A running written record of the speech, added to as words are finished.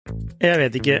Jeg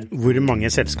vet ikke hvor mange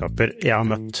selskaper jeg har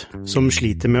møtt som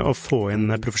sliter med å få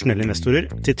inn profesjonelle investorer,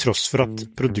 til tross for at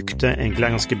produktet egentlig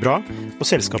er ganske bra, og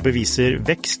selskapet viser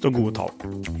vekst og gode tall.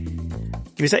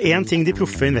 Hvis det er en ting de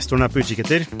proffe investorene er på utkikk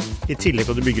etter, i tillegg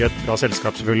til at du bygger et bra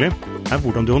selskap selvfølgelig, er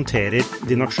hvordan du håndterer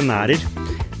dine aksjonærer,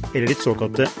 eller ditt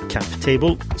såkalte cap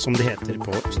table, som det heter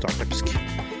på startupsk.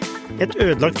 Et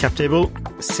ødelagt cap table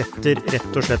setter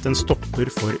rett og slett en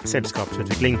stopper for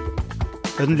selskapsutvikling.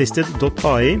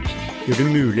 Unlisted.ai gjør det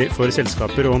mulig for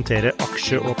selskaper å håndtere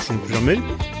aksje- og opsjonsprogrammer,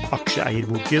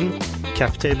 aksjeeierboken,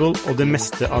 captable og det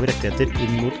meste av rettigheter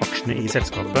inn mot aksjene i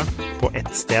selskapet på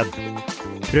ett sted.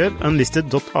 Prøv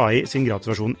Unlisted.ai sin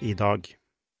gratisversjon i dag.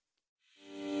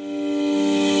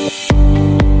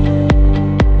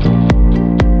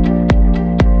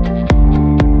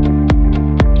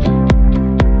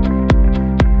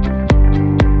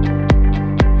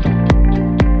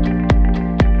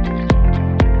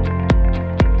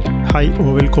 Hei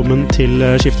og velkommen til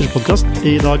Skifters podcast.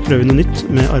 I dag prøver vi noe nytt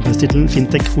med arbeidstitelen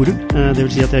Fintech Forum. Det vil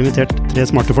si at jeg har invitert 3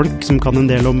 smarte folk som kan en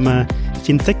del om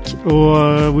fintech,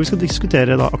 og hvor vi skal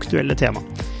diskutere da aktuelle tema.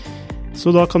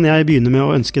 Så da kan jeg begynne med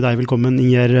å ønske deg velkommen,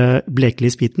 Inger Blekeli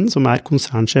Spiten, som er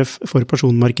konsernsjef for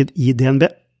personmarked i DNB.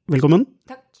 Velkommen.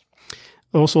 Takk.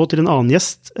 Og så til en annen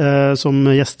gjest, som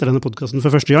gjester denne podcasten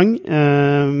for første gang,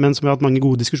 men som jeg har hatt mange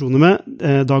gode diskusjoner med,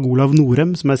 Dag Olav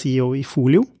Norem, som er CEO i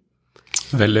Folio.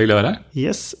 Veldig glad å være her.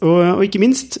 Yes, og ikke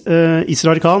minst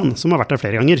Israr Khan, som har vært der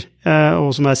flere ganger,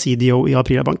 og som er CDO i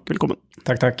Aprila Bank. Velkommen.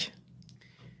 Takk.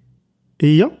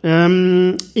 Ja,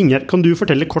 Inger, kan du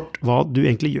fortelle kort hva du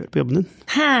egentlig gjør på jobben din?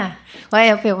 Hva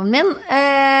jeg gjør på jobben min?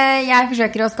 Jeg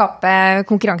forsøker å skape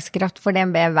konkurransekraft for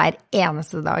DNB hver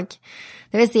eneste dag.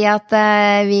 Det vil si at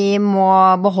vi må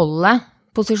beholde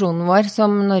posisjonen vår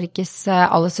som Norges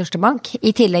aller største bank,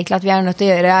 i tillegg til at vi er nødt til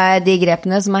å gjøre de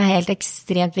grepene som er helt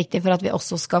ekstremt viktige for at vi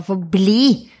også skal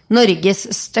forbli Norges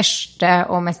største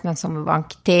og mest lønnsomme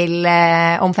bank til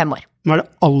om 5 år. Hva er det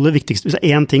aller viktigste? Hvis det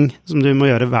er en ting som du må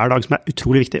gjøre hver dag som er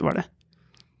utrolig viktig, hva er det?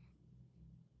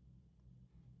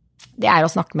 Det er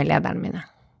å snakke med lederne mine.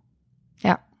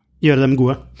 Ja. Gjøre dem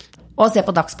gode? Og se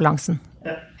på dagsbalansen.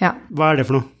 Ja. Hva er det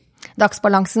for noe?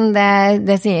 Dagsbalansen,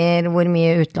 det sier hvor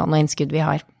mye utlån og innskudd vi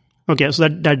har. Ok, så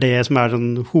det er det som er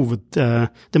sånn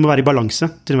det må være i balanse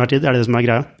til enhver tid, er det som er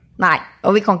greia? Nei,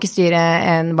 og vi kan ikke styre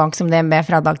en bank som DNB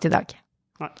fra dag til dag.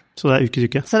 Nei, så det er uke til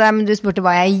uke. Så men du spurte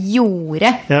hva jeg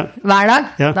gjorde hver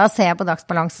dag. Ja. Da ser jeg på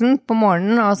dagsbalansen på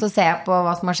morgenen, og så ser jeg på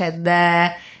hva som har skjedd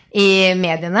i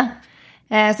mediene,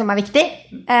 som er viktig.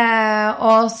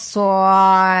 Og så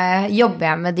jobber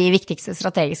jeg med de viktigste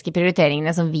strategiske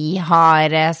prioriteringene som vi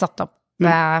har satt opp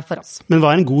for oss. Men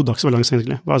hva er en god dagsbalanse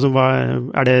egentlig?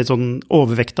 Er det sånn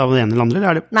overvekt av det ene eller andre,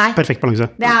 eller er det perfekt balanse?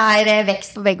 Det er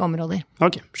vekst på begge områder.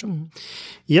 Ok, skjønner.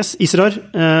 Yes, Israr,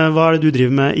 hva er det du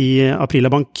driver med i Aprila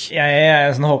Bank? Jeg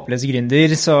er sånn håpløs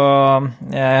gründer, så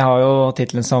jeg har jo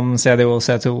titelen som CDO og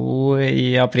CTO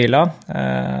i Aprila.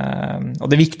 Og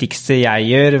det viktigste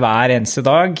jeg gjør hver eneste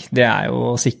dag, det er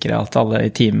jo å sikre at alle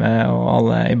i teamet og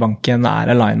alle i banken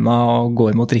er alignet og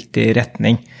går mot riktig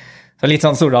retning. Så litt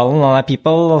sånn Stordalen, han er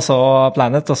people, og så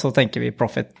planet, og så tenker vi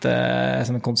profit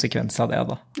som en konsekvens av det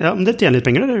da. Ja, men det tjener litt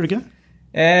penger, gjør det ikke?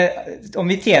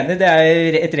 Om vi tjener, det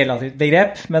er et relativt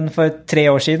begrep, men for 3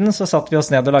 år siden så satt vi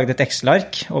oss ned og lagde et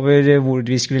Excel-ark over hvor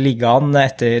vi skulle ligge an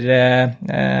etter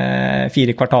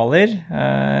 4 kvartaler.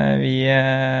 Vi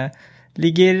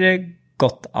ligger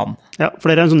godt an. Ja,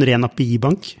 for dere er en sånn ren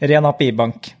API-bank? Ren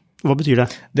API-bank. Hva betyr det?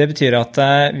 Det betyr at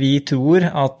vi tror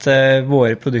at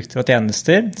våre produkter og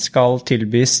tjenester skal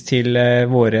tilbys til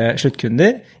våre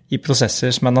sluttkunder i prosesser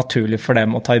som er naturlig for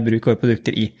dem å ta i bruk våre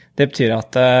produkter i. Det betyr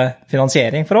at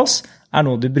finansiering for oss er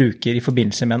noe du bruker i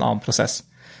forbindelse med en annen prosess.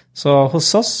 Så hos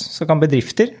oss så kan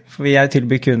bedrifter, for vi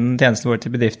tilbyr kun tjenestene våre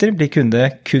til bedrifter, bli kunde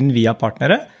kun via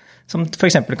partnere, som for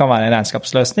eksempel kan være en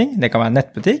regnskapsløsning, det kan være en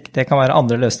nettbutikk, det kan være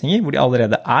andre løsninger hvor de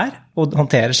allerede er og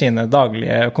håndterer sine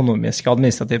daglige økonomiske og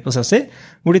administrative prosesser,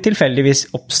 hvor de tilfeldigvis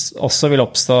også vil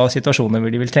oppstå situasjoner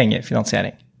hvor de vil trenge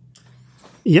finansiering.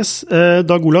 Yes,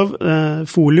 Dag Olav,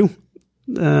 Folio,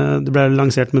 det ble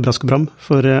lansert med brask og bram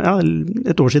for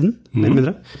et år siden, mer eller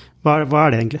mindre. Hva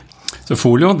er det egentlig? Så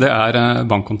Folio, det er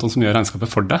bankkontoen som gjør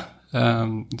regnskapet for deg,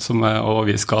 og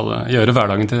vi skal gjøre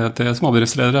hverdagen til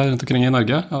småbedriftsledere rundt omkring i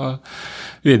Norge, og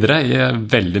videre er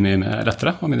veldig mye mer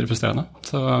lettere og mindre frustrerende.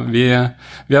 Så vi er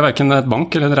hverken et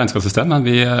bank eller et regnskapssystem, men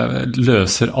vi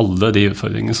løser alle de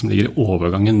utfordringene som ligger i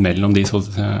overgangen mellom de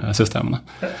systemene.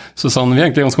 Så sånn, vi er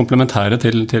egentlig ganske komplementære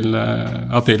til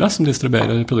Aprila, som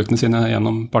distribuerer produktene sine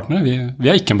gjennom partnere.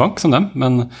 Vi er ikke en bank som dem,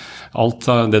 men alt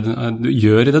det du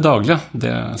gjør i det daglige,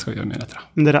 det skal vi gjøre mye lettere.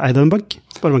 Men dere er eid av en bank?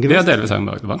 Vi er delvis eid av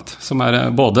en bank. som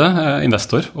både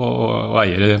investor og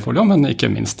eier i Folio, men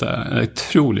ikke minst en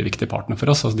utrolig viktig partner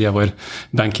for oss. Altså, de vår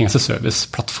Banking as a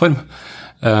Service-plattform,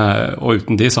 og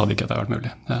uten de så hadde ikke dette vært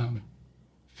mulig.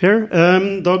 Fair.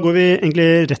 Da går vi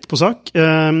egentlig rett på sak,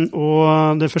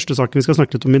 og det første saken vi skal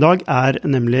snakke litt om i dag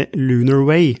nemlig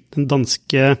Lunarway, den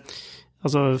danske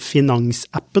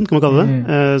finansappen, kan man kalle det,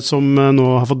 som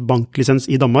nå har fått banklisens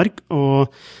i Danmark, og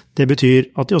det betyr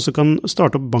at de også kan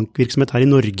starte opp bankvirksomhet her i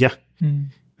Norge.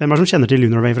 Hvem som kjenner til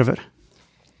Lunarway fra før?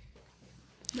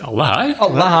 Alle her.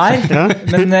 Alle her, ja.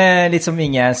 Men litt som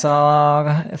Inge sa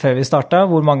før vi startet,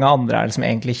 hvor mange andre det som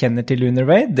egentlig kjenner til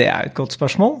Lunarway? Det et godt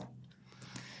spørsmål.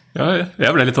 Ja,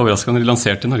 jeg ble litt overrasket når de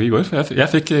lanserte i Norge i går. For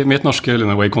jeg fikk mitt norske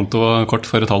Lunarway-konto-kort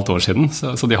for et halvt år siden,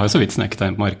 så de har jo så vidt snekket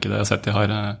inn på markedet. Jeg har sett de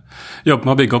har jobbet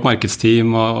med å bygge opp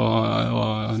markedsteam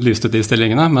og lyst ut de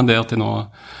stillingene, men det at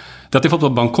de fått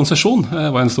bankkonsesjon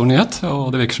var en stor nyhet,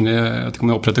 og det virker som de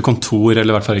kommer å opprette kontor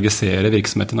eller i hvert fall registrere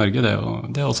virksomhet i Norge,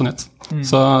 det er også nytt.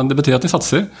 Så det betyr at de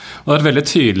satser, og det veldig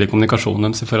tydelig kommunikasjon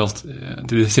deres i forhold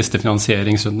til de siste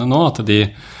finansieringsrundene nå, at de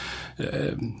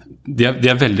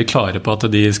veldig klare på at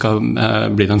de skal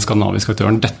bli den skandinaviske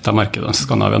aktøren. Dette markedet,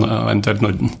 Skandinavia og eventuelt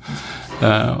Norden,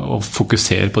 og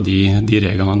fokusere på de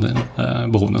reglene,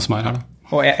 behovene som her da.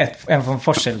 Og en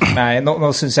forskjell for meg,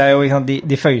 nå synes jeg jo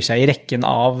de føyer seg i rekken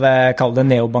av, kall det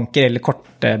neobanker, eller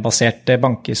kortbaserte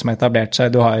banker som har etablert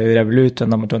seg. Du har jo Revolut,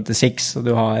 Number 26, og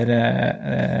du har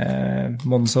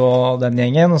Monzo og den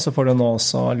gjengen, og så får du nå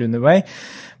også Lunarway.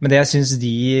 Men det jeg synes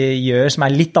de gjør som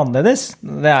litt annerledes,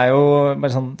 det jo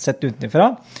bare sånn sett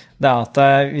utenfra, det at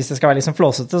hvis det skal være litt sånn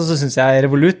flåsete, så synes jeg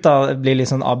Revolut da blir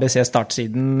litt sånn ABC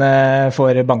startsiden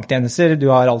for banktjenester. Du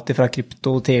har alltid fra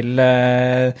krypto til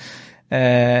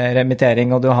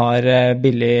remittering, og du har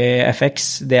billig FX.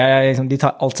 Det liksom, de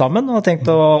tar alt sammen, og har tenkt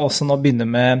å også nå begynne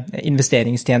med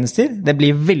investeringstjenester. Det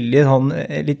blir veldig sånn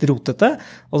litt rotete,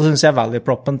 og så synes jeg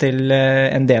value-proppen til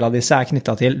en del av disse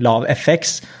knyttet til lav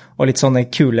FX, og litt sånne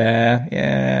kule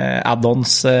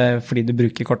add-ons fordi du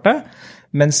bruker kortet.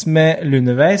 Mens med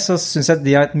Lunarway så synes jeg at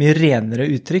de har et mye renere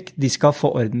uttrykk. De skal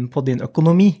få orden på din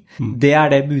økonomi. Det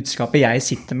det budskapet jeg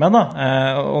sitter med da.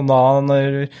 Og da når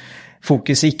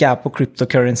fokuset ikke på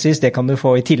cryptocurrencies, det kan du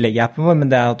få i tillegg i appen vår, men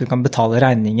det at du kan betale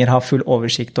regninger, ha full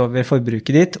oversikt over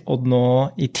forbruket ditt, og nå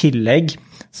i tillegg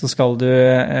så skal du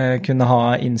kunne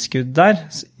ha innskudd der,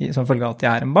 som følge av at de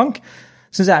en bank,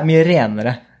 synes jeg mye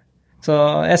renere. Så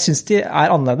jeg synes de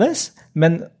annerledes,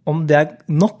 men om det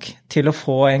nok til å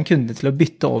få en kunde til å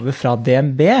bytte over fra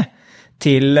DNB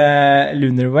til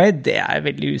Lunarway, det jeg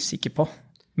veldig usikker på.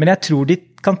 Men jeg tror de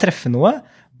kan treffe noe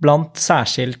blant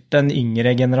særskilt den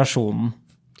yngre generasjonen.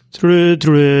 Tror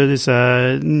du disse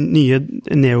nye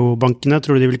neobankene,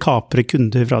 tror du de vil kapre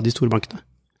kunder fra de store bankene?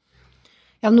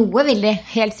 Ja, noe vil de,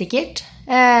 helt sikkert.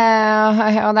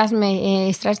 Og det som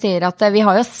Israel sier, at vi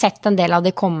har jo sett en del av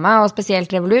de komme, og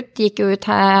spesielt Revolut gikk jo ut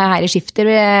her i skifter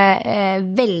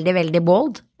veldig, veldig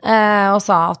bold, og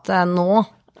sa at nå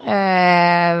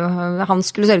han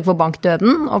skulle sørge for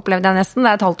bankdøden, opplevde jeg nesten. Det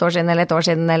et halvt år siden eller et år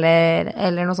siden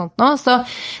eller noe sånt nå. Så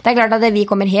det klart at vi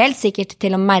kommer helt sikkert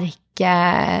til å merke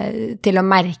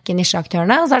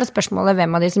nisjeaktørene, og så det spørsmålet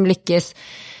hvem av de som lykkes.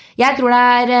 Jeg tror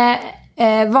det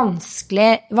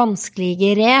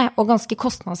vanskeligere og ganske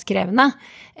kostnadskrevende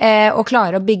å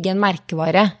klare å bygge en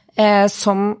merkevare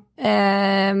som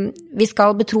vi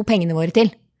skal betro pengene våre til.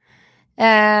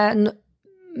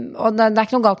 Og det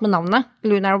ikke noe galt med navnet,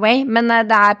 Lunarway, men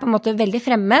det på en måte veldig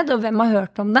fremmed, og hvem har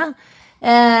hørt om det?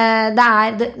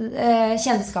 Det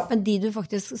kjennskapen de du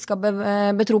faktisk skal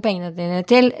betro pengene dine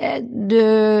til.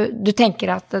 Du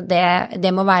tenker at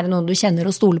det må være noe du kjenner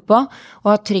og stoler på, og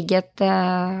har trygghet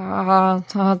og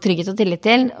tillit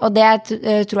til, og det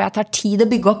tror jeg tar tid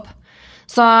å bygge opp.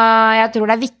 Så jeg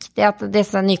tror det viktig at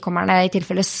disse nykommerne i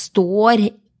tilfelle står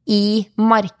i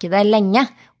markedet lenge,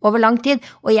 over lang tid,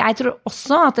 og jeg tror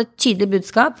også at et tydelig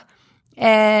budskap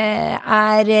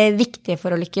viktig for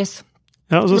å lykkes.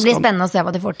 Ja, det blir spennende å se hva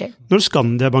de får til. Når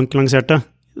Skandia Bank lanserte,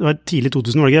 det var tidlig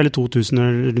 2000 Norge, eller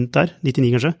 2000 rundt der,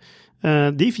 99 kanskje,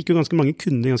 de fikk jo ganske mange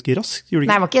kunder ganske raskt. Nei,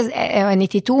 det var ikke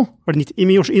 92. Var det i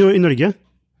Norge?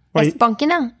 S-banken,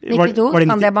 ja. 92,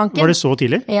 Skandia Banken. Var det så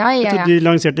tidlig? Ja. Jeg trodde de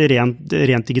lanserte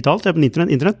rent digitalt, på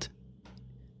internett.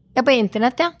 Ja, på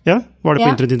internett, ja. Ja, var det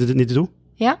på internett i 92?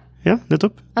 Ja. Ja,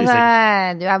 nettopp. Altså,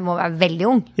 du må være veldig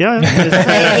ung. Ja.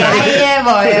 Jeg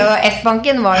var jo,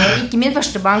 S-banken var jo ikke min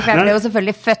første bank, for jeg ble jo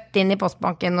selvfølgelig født inn i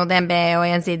Postbanken og DNB og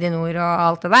Gjensidig Nord og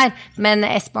alt det der, men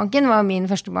S-banken var min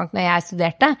første bank når jeg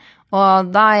studerte, og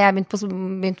da jeg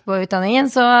begynte på utdanningen,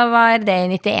 så var det i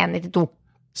 91-92.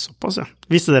 Såpass, ja.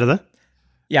 Visste dere det?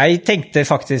 Jeg tenkte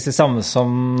faktisk det samme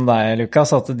som deg,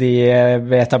 Lukas, at de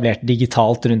ble etablert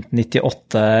digitalt rundt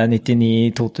 98,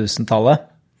 99, 2000-tallet.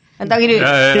 Du mer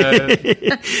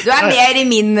i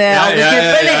min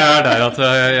aldersgruppe, eller? Jeg der at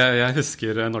jeg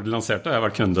husker når de lanserte, jeg har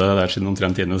vært kunde der siden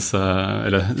omtrent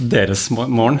eller deres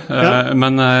morgen,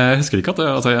 men jeg husker ikke at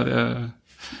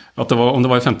det var, om det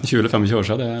var 15, 20 eller 25 år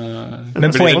siden, det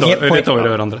blir litt over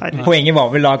hverandre. Poenget var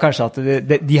vel da kanskje at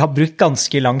de har brukt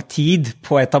ganske lang tid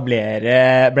på å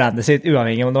etablere brandet sitt,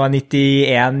 uavhengig om det var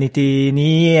 91,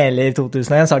 99 eller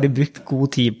 2001, så har de brukt god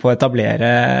tid på å etablere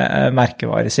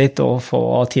merkevaret sitt og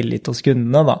få tillit hos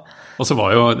kundene da. Og så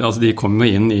var jo, altså de kom jo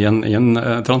inn i en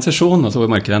transisjon, altså hvor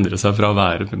markedet endret seg fra å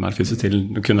være primærfysisk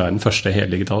til å kunne være den første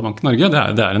heldigitale banken i Norge.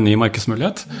 Det er en ny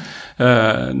markedsmulighet.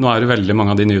 Nå det veldig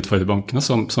mange av de nye utfordrerbankene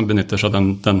som benytter seg av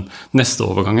den neste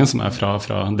overgangen, som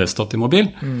fra desktop til mobil.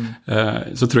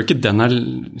 Så tror jeg ikke den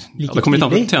det kommer litt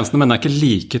an på tjenestene, men den ikke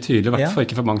like tydelig, i hvert fall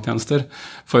ikke for banktjenester.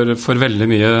 For veldig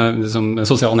mye liksom,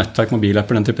 sosiale nettverk,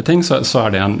 mobilapper, den type ting, så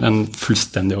det en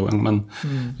fullstendig overgang. Men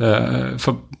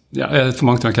for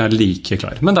mange tror jeg ikke like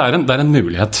klar. Men det er en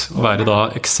mulighet å være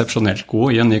da eksepsjonelt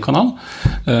god i en ny kanal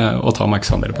og ta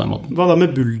markedsandeler på den måten. Hva da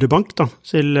med Bulderbank da,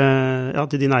 til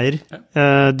din eier?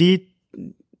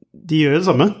 De gjør det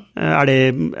samme.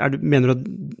 Mener du at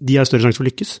de har større sjanse for å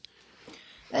lykkes?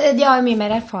 De har jo mye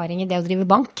mer erfaring i det å drive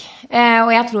bank,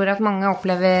 og jeg tror at mange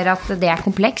opplever at det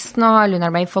komplekst. Nå har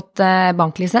Lunarway fått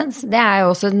banklisens. Det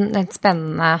jo også et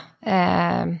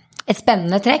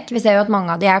spennende trekk. Vi ser jo at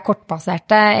mange av de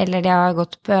kortbaserte, eller de har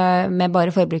gått med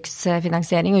bare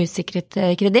forbruksfinansiering og usikret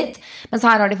kreditt, mens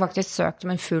her har de faktisk søkt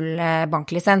om en full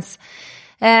banklisens.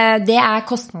 Det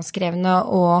kostnadskrevende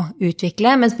å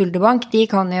utvikle, mens Bulderbank, de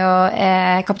kan jo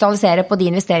kapitalisere på de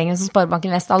investeringene som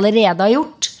Sparebanken Vest allerede har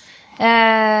gjort.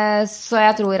 Så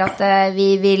jeg tror at vi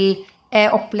vil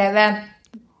oppleve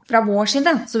fra vår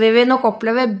side, så vi vil nok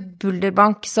oppleve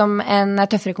Bulderbank som en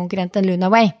tøffere konkurrent enn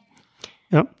Lunarway.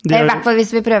 Ja, I hvert fall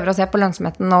hvis vi prøver å se på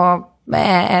lønnsomheten og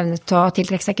evne til å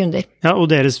tiltrekke seg kunder. Ja, og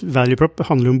deres value prop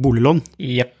handler jo om boliglån.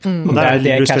 Jepp, og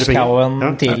det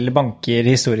cash-cowen til banker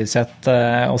historisk sett,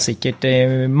 og sikkert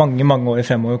i mange, mange år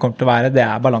fremover kommer til å være,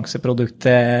 det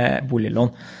balanseproduktet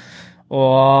boliglån.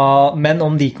 Men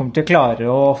om de kommer til å klare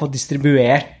å få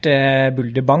distribuert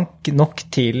Bulderbank nok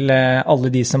til alle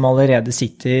de som allerede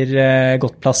sitter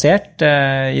godt plassert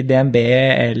i DNB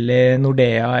eller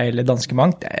Nordea eller Danske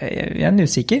Bank, det jeg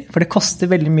usikker, for det koster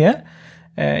veldig mye.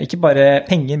 Ikke bare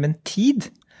penger, men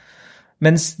tid.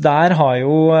 Mens der har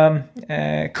jo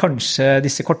kanskje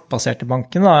disse kortbaserte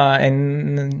bankene en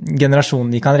generasjon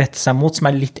de kan rette seg mot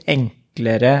som litt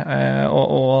enklere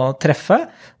å treffe,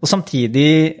 og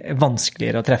samtidig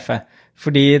vanskeligere å treffe.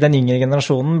 Fordi den yngre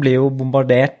generasjonen blir jo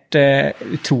bombardert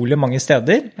utrolig mange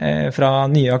steder fra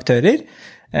nye aktører,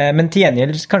 men til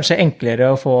gjengjeld kanskje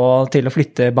enklere å få til å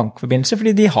flytte bankforbindelser,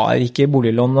 fordi de har ikke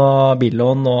boliglån og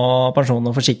billån og pensjon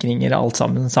og forsikringer, alt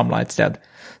sammen samlet et sted.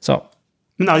 Så.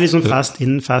 Men det liksom fast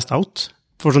in, fast out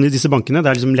for sånn i disse bankene?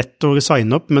 Det liksom lett å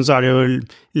signe opp, men så det jo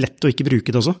lett å ikke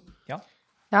bruke det også?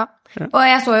 Ja, og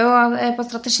jeg så jo på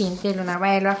strategien til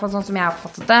Lunarway, eller i hvert fall sånn som jeg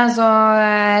oppfattet det, så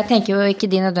tenker jo ikke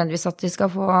de nødvendigvis at de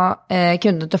skal få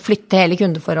kundene til å flytte hele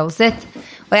kundeforholdet sitt.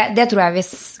 Og det tror jeg vi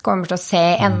kommer til å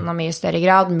se enda mye større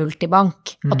grad,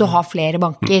 multibank, at du har flere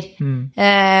banker,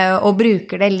 og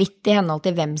bruker det litt i henhold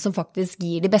til hvem som faktisk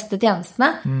gir de beste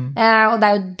tjenestene. Og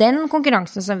det jo den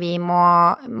konkurransen som vi må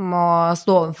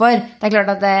stå overfor. Det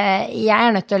klart at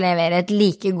jeg nødt til å levere et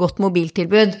like godt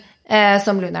mobiltilbud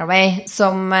som Lunarway,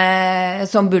 som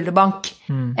Bulderbank.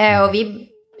 Og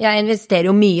jeg investerer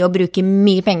jo mye og bruker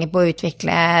mye penger på å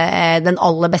utvikle den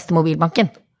aller beste mobilbanken.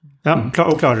 Ja,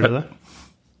 og klarer du det?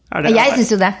 Jeg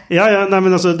synes jo det. Ja, nei,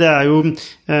 men altså, det jo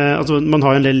altså, man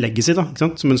har jo en del legacy da, ikke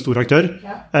sant, som en stor aktør.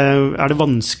 Det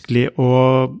vanskelig å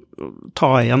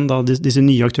ta igjen da, disse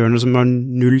nye aktørene som har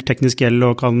null teknisk gjeld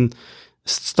og kan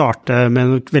starte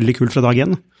med noe veldig kult fra dag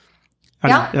 1?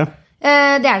 Ja.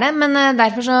 Det det, men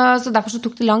derfor så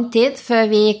tok det lang tid før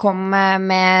vi kom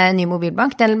med ny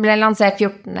mobilbank. Den ble lansert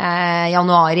 14.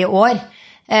 januar i år,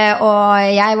 og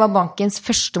jeg var bankens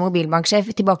første mobilbanksjef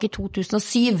tilbake i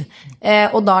 2007,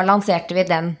 og da lanserte vi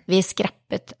den. Vi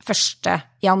skreppet 1.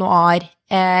 januar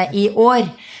i år,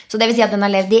 så det vil si at den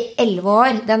har levd i 11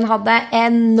 år. Den hadde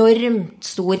enormt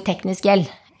stor teknisk gjeld,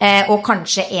 og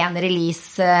kanskje en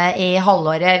release i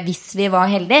halvåret hvis vi var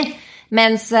heldige.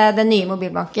 Mens den nye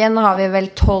mobilbanken har vi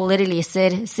vel 12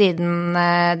 releaser siden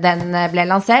den ble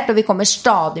lansert, og vi kommer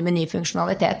stadig med ny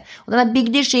funksjonalitet. Og den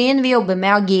bygd i skyen, vi jobber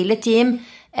med agile team,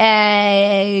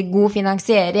 god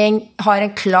finansiering, har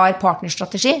en klar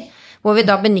partnerstrategi, hvor vi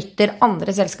da benytter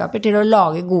andre selskaper til å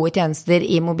lage gode tjenester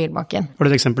i mobilbanken. Har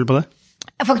du et eksempel på det?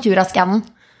 Fakturascannen.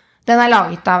 Den er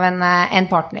laget av en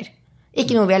partner.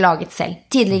 Ikke noe vi har laget selv.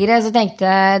 Tidligere så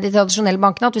tenkte de tradisjonelle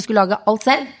bankene at vi skulle lage alt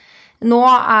selv. Nå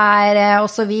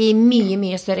også vi i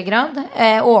mye større grad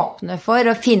åpne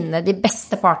for å finne de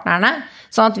beste partnerne,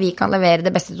 sånn at vi kan levere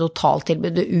det beste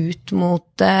totaltilbudet ut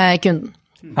mot kunden.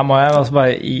 Her må jeg også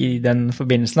bare i den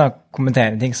forbindelsen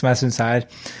kommentere en ting som jeg synes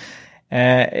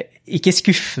ikke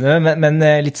skuffende, men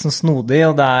litt sånn snodig,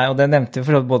 og det nevnte jo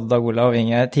for både Dag Olav og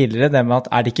Inge tidligere, det med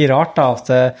at det ikke rart da,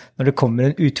 at når det kommer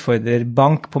en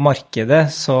utfordrerbank på markedet,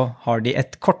 så har de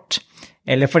et kort.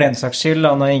 Eller for den saks skyld,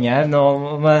 nå Inge, nå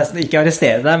må jeg ikke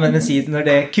arrestere deg, men si når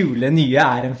det kule nye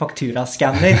en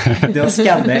fakturascanner, det å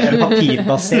skanne en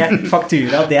papirbasert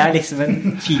faktura, det liksom en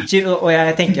feature, og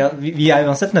jeg tenker at vi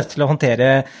uansett nødt til å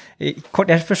håndtere kort.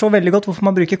 Jeg forstår veldig godt hvorfor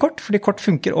man bruker kort, fordi kort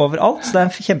funker overalt, så det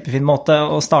en kjempefin måte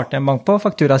å starte en bank på.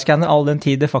 Fakturascanner, all den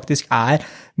tid det faktisk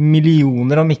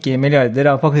millioner, om ikke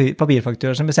milliarder av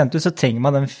papirfakturer som blir sendt ut, så trenger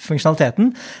man den funksjonaliteten.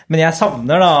 Men jeg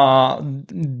savner da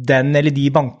den eller de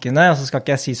bankene, og så skal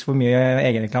ikke jeg si så for mye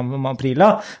egenreklame om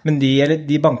Aprila, men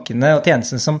de bankene og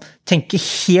tjenestene som tenker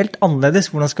helt annerledes.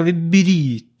 Hvordan skal vi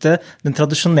bryte den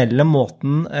tradisjonelle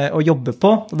måten å jobbe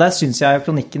på? Og der synes jeg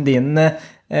kronikken din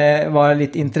var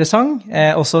litt interessant,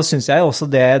 og så synes jeg også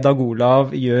det Dag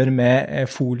Olav gjør med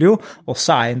Folio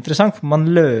også interessant, for man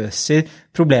løser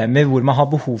problemer hvor man har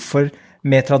behov for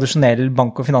med tradisjonelle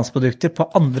bank- og finansprodukter på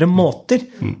andre måter.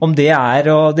 Om det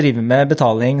å drive med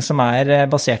betaling som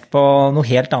basert på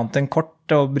noe helt annet enn kort,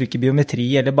 og bruke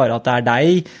biometri, eller bare at det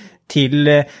deg,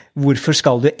 til hvorfor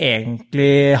skal du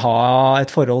egentlig ha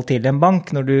et forhold til en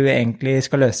bank, når du egentlig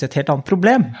skal løse et helt annet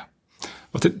problem?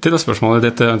 Og til det spørsmålet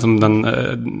ditt, som den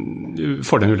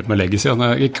fordelen med legacy,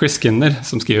 Chris Skinner,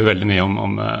 som skriver veldig mye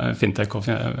om fintech og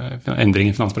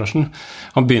endring i finansbransjen,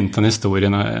 han begynte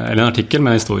en artikkel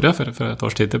med en historie for et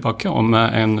års tid tilbake om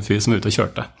en fyr som var ute og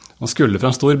kjørte. Han skulle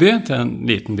fra en stor by til en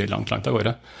liten by langt av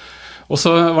gårde. Og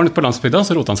så var han ute på landsbygda,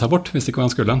 så rotet han seg bort, visste ikke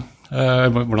hvor han skulle,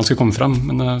 hvordan han skulle komme frem.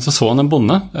 Men så han en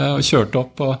bonde og kjørte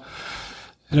opp og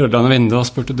rørte han i vinduet og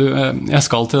spurte, du, jeg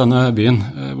skal til denne byen,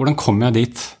 hvordan kommer jeg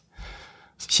dit?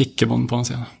 Så kikker bonden på han og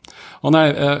sier, og nei,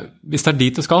 hvis det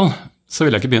dit du skal, så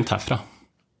vil jeg ikke begynt herfra.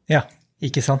 Ja,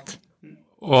 ikke sant.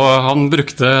 Og han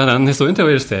brukte den historien til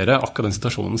å illustrere akkurat den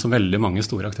situasjonen som veldig mange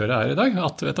store aktører i dag.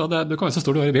 At vet du, du kan være så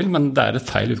stor du er i bil, men det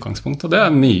et feil utgangspunkt, og det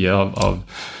mye av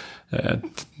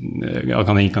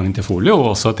inngangen til Folio og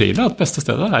også Aprila, at beste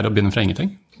stedet å begynne fra ingenting.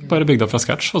 Bare bygd opp fra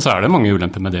scratch, og så det mange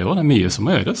ulemper med det også. Det mye som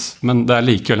må gjøres, men det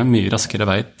likevel en mye raskere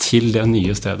vei til det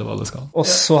nye stedet hva det skal. Og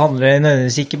så handler det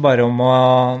nødvendigvis ikke bare om å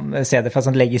se det fra et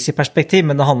sånt legacy-perspektiv,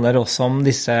 men det handler også om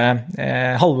disse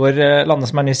Halvor Lande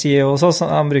som ny CEO hos oss,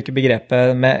 han bruker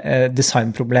begrepet med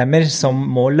designproblemer som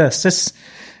må løses.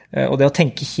 Og det å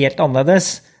tenke helt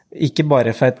annerledes, ikke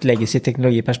bare fra et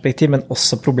legacy-teknologiperspektiv, men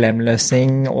også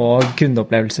problemløsning og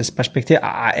kundeopplevelsesperspektiv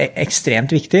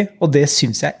ekstremt viktig, og det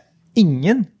synes jeg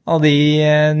ingen av de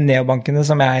neobankene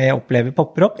som jeg opplever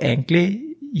popper opp egentlig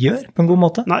gjør på en god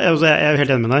måte. Nei, altså, jeg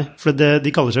helt enig med deg, for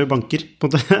de kaller seg jo banker. På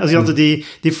en måte. Altså,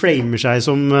 de framer seg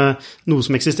som noe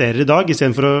som eksisterer i dag, i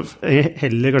stedet for å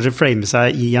heller kanskje frame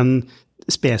seg i en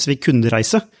spesifikk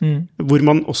kundereise, hvor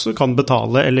man også kan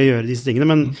betale eller gjøre disse tingene,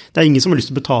 men det ingen som har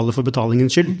lyst til å betale for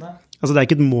betalingens skyld. Altså, det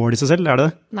ikke et mål i seg selv, det?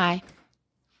 Nei.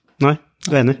 Nei,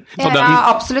 du enig? Ja,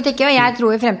 absolutt ikke, og jeg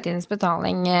tror i fremtidens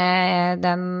betaling,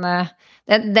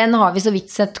 den har vi så vidt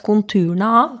sett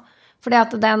konturene av, fordi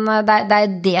at det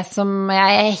det som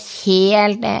jeg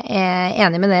helt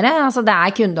enig med dere, altså det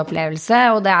kundeopplevelse,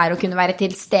 og det å kunne være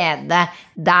til stede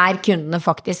der kundene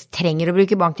faktisk trenger å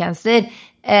bruke banktjenester.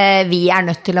 Vi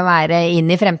nødt til å være inn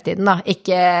i fremtiden da,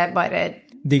 ikke bare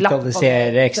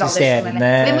digitalisere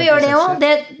eksisterende. Vi må gjøre det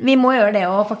også, vi må gjøre det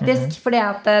også faktisk, fordi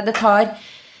at det tar,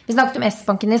 vi snakket om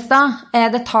S-banken i sted,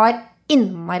 det tar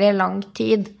innmari lang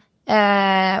tid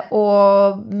å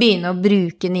begynne å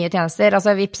bruke nye tjenester.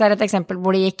 Altså Vipps et eksempel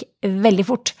hvor det gikk veldig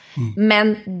fort,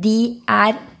 men de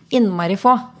innmari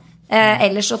få.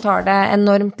 Ellers så tar det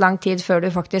enormt lang tid før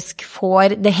du faktisk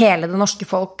får hele det norske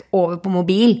folk over på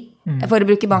mobil for å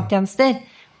bruke banktjenester.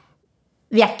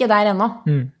 Vi ikke der ennå.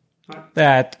 Det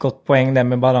et godt poeng det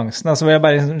med balansen. Altså vil jeg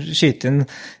bare skyte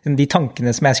inn de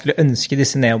tankene som jeg skulle ønske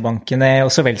disse neobankene,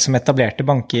 og så vel som etablerte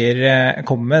banker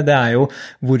kommer med, det jo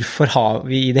hvorfor har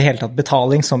vi i det hele tatt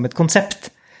betaling som et konsept?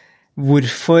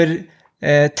 Hvorfor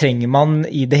trenger man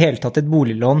i det hele tatt et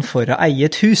boliglån for å eie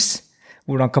et hus?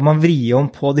 Hvordan kan man vri om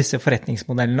på disse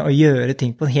forretningsmodellene og gjøre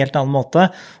ting på en helt annen måte?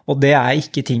 Og det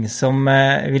ikke ting som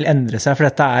vil endre seg, for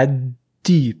dette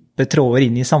dype dype tråder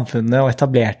inn i samfunnet og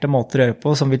etablerte måter å gjøre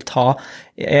på, som vil ta,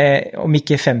 om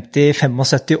ikke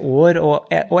 50-75 år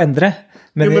å endre.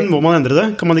 Men må man endre det?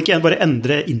 Kan man ikke bare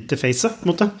endre interfacet, på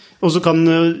en måte? Og så kan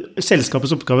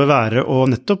selskapets oppgave være å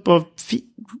nettopp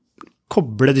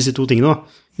koble disse to tingene, da,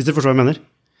 hvis dere forstår hva jeg mener.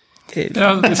 Ja,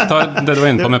 hvis vi tar det du var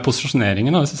inne på med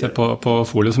posisjoneringen, hvis vi ser på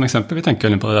Folio som eksempel, vi tenker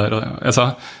jo inn på det der, og jeg sa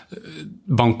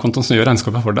bankkontoen som gjør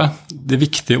regnskapet for deg. De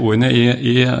viktige ordene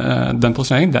i den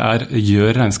posisjoneringen, det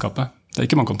gjør regnskapet. Det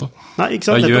ikke bankkonto. Nei, ikke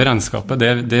sant? Det gjør regnskapet.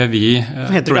 Det vi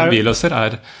tror vi løser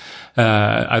er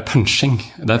punching,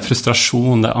 det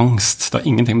frustrasjon, det angst, det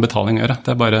har ingenting med betaling å gjøre.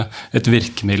 Det bare et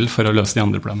virkemiddel for å løse de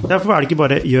andre problemene. Derfor det ikke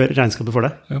bare gjør regnskapet for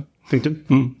deg. Ja. Punktum.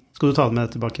 Skal du ta det med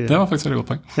tilbake? Det var faktisk et veldig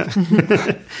godt poeng.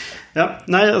 Ja,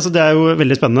 nei, altså det jo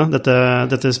veldig spennende,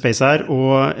 dette spacet her,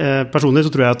 og personlig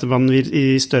så tror jeg at man vil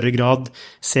i større grad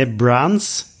se brands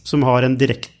som har en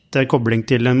direkte kobling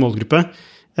til en målgruppe,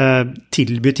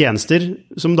 tilby tjenester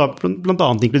som da blant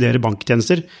annet inkluderer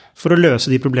banktjenester for å løse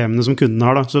de problemene som kundene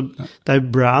har da. Så det jo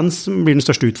brands som blir den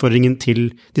største utfordringen til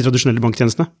de tradisjonelle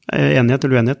banktjenestene. Enighet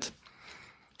eller uenighet?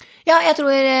 Ja, jeg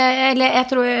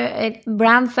tror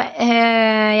brands,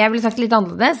 jeg ville sagt litt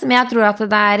annerledes, men jeg tror at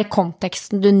det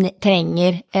konteksten du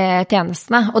trenger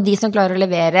tjenestene, og de som klarer å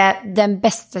levere den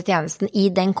beste tjenesten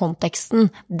i den konteksten,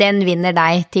 den vinner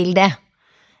deg til det.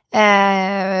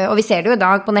 Og vi ser det jo i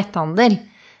dag på netthandel.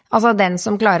 Altså den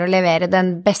som klarer å levere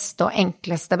den beste og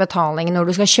enkleste betalingen når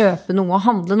du skal kjøpe noe og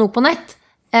handle noe på nett,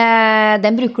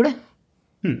 den bruker du.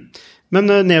 Men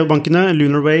neobankene,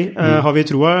 Lunarway, har vi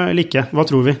troa eller ikke? Hva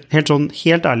tror vi?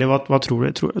 Helt ærlig, hva tror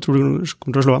du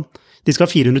kommer til å slå an? De skal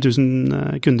ha 400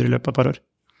 000 kunder i løpet av et par år.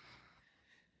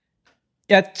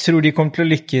 Jeg tror de kommer til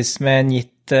å lykkes med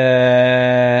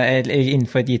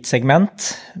innenfor et gitt segment,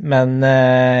 men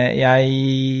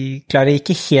jeg klarer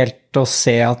ikke helt å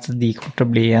se at de kommer til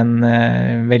å bli en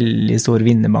veldig stor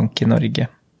vinnerbank i Norge. I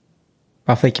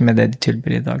hvert fall ikke med det de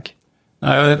tilbyr i dag.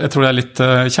 Nei, jeg tror det litt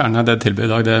kjernen av det tilbudet i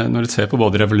dag, når du ser på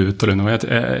både Revolut og Lunarway.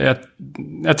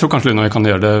 Jeg tror kanskje Lunarway kan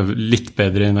gjøre det litt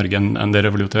bedre i Norge enn det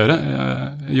Revolut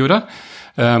gjorde,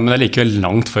 men det likevel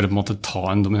langt for å på en måte ta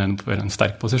en dominerende på en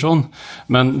sterk posisjon.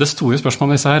 Men det store spørsmålet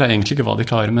med disse her egentlig ikke hva de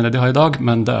klarer med det de har i dag,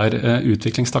 men det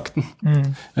utviklingstakten.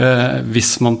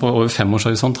 Hvis man på over 5 års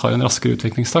horisont har en raskere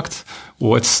utviklingstakt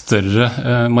og et større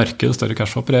marked og større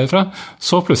cash å operere fra,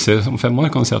 så plutselig om 5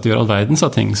 år kan du si at de gjør all verdens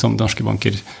av ting som norske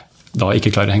banker da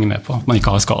ikke klarer å henge med på, at man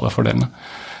ikke har skalafordelene.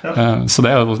 Ja. Så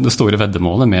det jo det store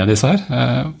veddemålet med disse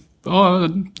her.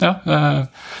 Og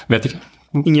vet ikke.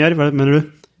 Ingjerd, hva mener du?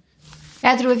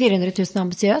 Jeg tror 400 000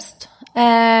 ambisiøst.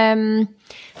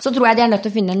 Så tror jeg de nødt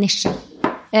til å finne en nisje,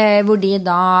 hvor de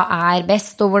da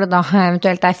best, og hvor det da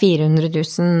eventuelt 400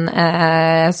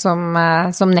 000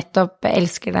 som nettopp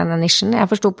elsker denne nisjen. Jeg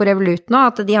forstod på Revolut nå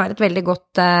at de har et veldig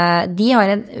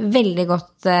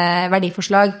godt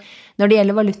verdiforslag når det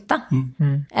gjelder valuta.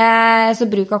 Så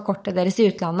bruk av kortet deres i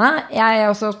utlandet. Jeg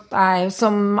også jo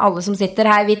som alle som sitter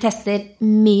her, vi tester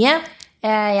mye.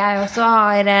 Jeg også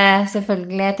har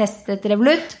selvfølgelig testet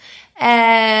Revolut.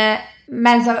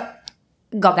 Men så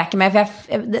gadd jeg ikke mer, for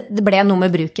det ble noe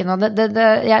med bruken, og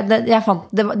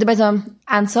det ble sånn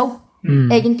and so,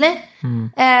 egentlig.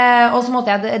 Og så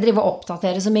måtte jeg drive og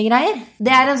oppdatere så mye greier.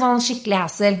 Det en sånn skikkelig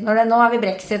hassle. Nå har vi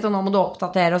Brexit, og nå må du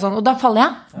oppdatere og sånn, og da faller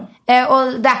jeg.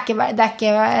 Og det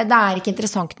ikke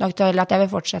interessant nok til at jeg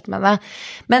vil fortsette med det.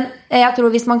 Men jeg tror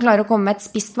hvis man klarer å komme med et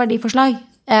spisst verdiforslag,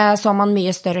 så har man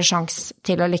mye større sjans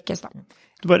til å lykkes da.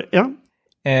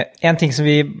 En ting som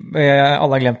vi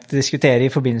alle har glemt å diskutere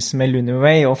i forbindelse med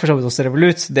Lunarway og for så vidt også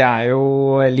Revolut, det jo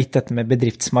litt dette med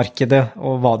bedriftsmarkedet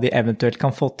og hva de eventuelt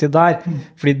kan få til der.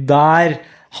 Fordi der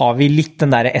har vi litt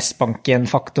den der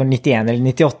S-banken-faktor 91 eller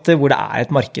 98, hvor det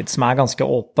et marked som ganske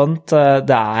åpent.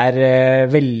 Det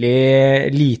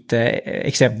veldig lite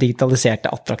ekstremt digitaliserte,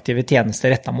 attraktive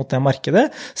tjenester rettet mot det markedet.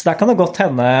 Så der kan det godt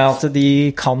hende at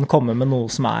de kan komme med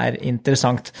noe som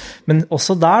interessant. Men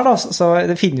også der da, så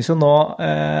det finnes jo nå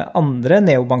andre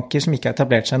neobanker som ikke har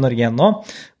etablert seg i Norge ennå,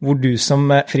 hvor du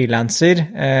som frilanser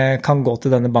kan gå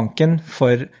til denne banken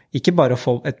for ikke bare å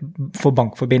få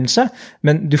bankforbindelse,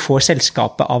 men du får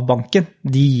selskapet av banken.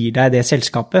 De gir deg det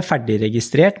selskapet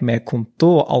ferdigregistrert med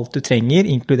konto og alt du trenger,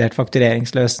 inkludert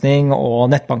faktureringsløsning og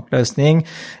nettbankløsning,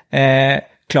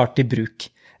 klart til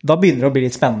bruk. Da begynner det å bli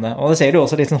litt spennende. Og det ser du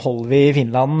også litt sånn Holvi i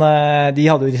Finland, de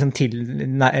hadde jo liksom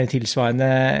tilsvarende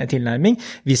tilnærming.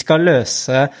 Vi skal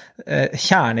løse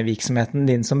kjernevirksomheten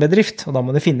din som bedrift, og da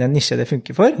må du finne en nisje det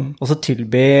funker for, og så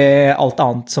tilby alt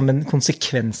annet som en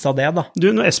konsekvens av det da. Du,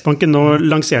 når S-banken nå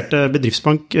lanserte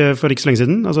bedriftsbank for ikke så lenge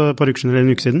siden, altså et par uker eller en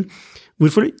uke siden,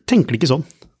 hvorfor tenker de ikke sånn?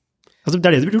 Altså,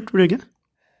 det det blir gjort, blir det ikke?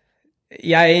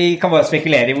 Jeg kan bare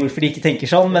spekulere I hvorfor de ikke tenker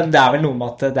sånn, men det vel noe med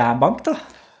at det en bank, da.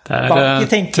 Det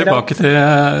tilbake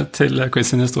til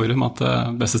quizen historie om at det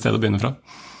beste stedet å begynne fra,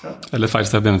 eller feil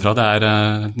sted å begynne fra,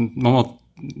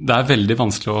 det veldig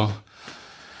vanskelig å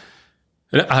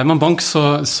man bank,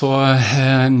 så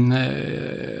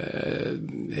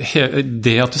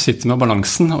det at du sitter med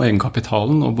balansen og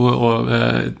egenkapitalen og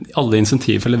alle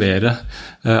insentiver for å levere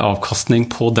avkastning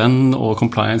på den og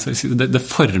compliance, det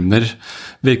former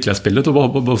virkelighetsbildet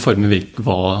og former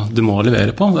hva du må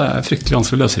levere på. Det fryktelig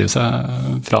vanskelig å løsrive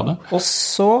seg fra det. Og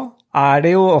så det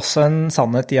jo også en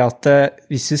sannhet I at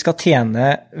hvis vi skal tjene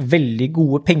veldig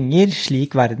gode penger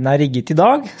slik verden rigget I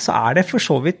dag, så det for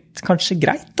så vidt kanskje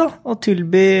greit da, å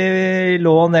tilby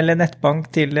lån eller nettbank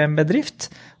til en bedrift.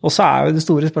 Og så jo det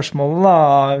store spørsmålet da,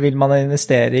 vil man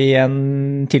investere I en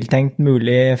tiltenkt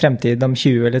mulig fremtid om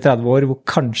 20 eller 30 år hvor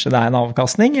kanskje det en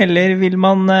avkastning, eller vil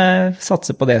man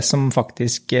satse på det som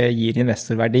faktisk gir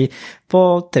investorverdi på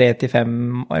 3 til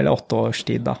 5 eller 8 års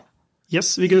tid da?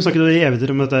 Yes, vi kunne snakket I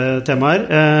evigheter om dette temaet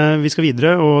vi skal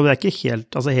videre, og det ikke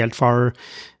helt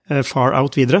far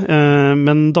out videre.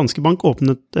 Men Danske Bank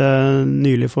åpnet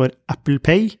nylig for Apple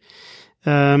Pay,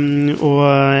 og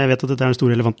jeg vet at dette en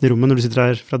stor elefanten I rommet når du sitter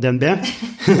her fra DNB.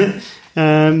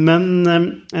 Men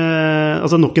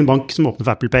nok en bank som åpner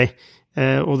for Apple Pay.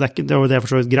 Og det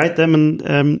for så vidt greit, det, men,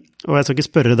 og jeg skal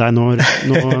ikke spørre deg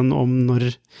om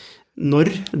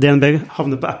når DNB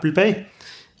havner på Apple Pay.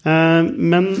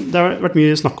 Men det har vært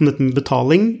mye snakk om dette med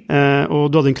betaling, og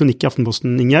du hadde en kronikk I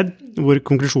Aftenposten, Ingjerd, hvor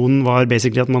konklusjonen var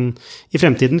basically at man I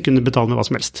fremtiden kunne betale med hva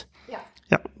som helst. Ja.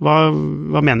 Hva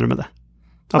mener du med det?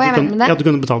 Hva jeg mener med det? Ja, du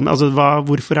kunne betale med.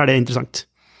 Hvorfor det interessant?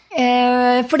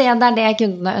 Fordi det det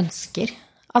kundene ønsker.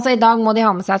 I dag må de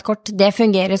ha med seg et kort. Det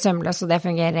fungerer sømløst, og det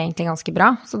fungerer egentlig ganske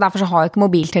bra. Så derfor så har jo ikke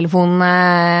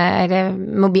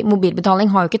mobilbetaling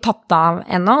har jo ikke tatt av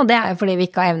ennå, og det jo fordi vi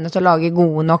ikke har evnet å lage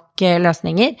gode nok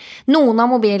løsninger. Noen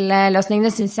av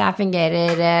mobilløsningene synes jeg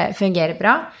fungerer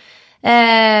bra.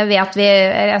 Ved at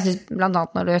jeg synes blant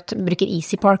annet når du bruker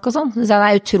EasyPark og sånn, synes jeg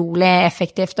det utrolig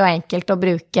effektivt og enkelt å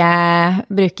bruke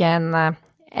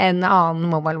en annen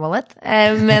mobile wallet,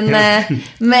 men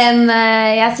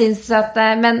jeg synes at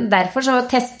men derfor så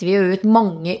tester vi jo ut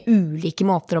mange ulike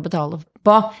måter å betale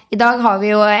på. I dag har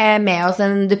vi jo med oss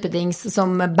en duppedings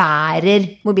som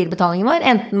bærer mobilbetalingen vår,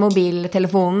 enten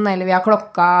mobiltelefonen, eller vi har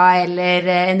klokka,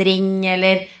 eller en ring,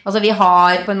 eller vi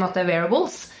har på en måte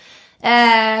wearables.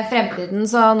 Fremtiden,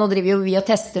 så nå driver jo vi og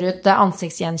tester ut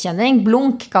ansiktsgjenkjenning,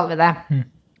 blunk kaller vi det.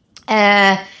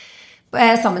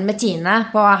 Sammen med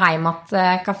Tine på Heimat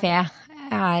Café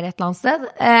her et eller annet sted.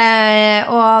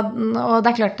 Og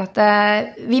det klart at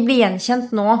vi blir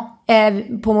gjenkjent nå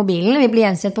på mobilen, vi blir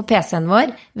gjenkjent på PC-en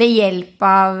vår ved hjelp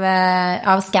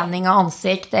av scanning av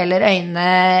ansikt eller øyne,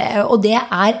 og det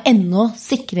enda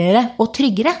sikrere og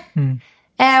tryggere.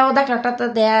 Og det klart at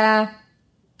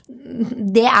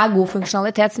det god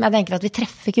funksjonalitet som jeg tenker at vi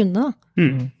treffer kundene da.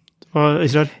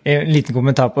 En liten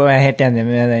kommentar på, jeg helt enig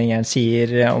med det jeg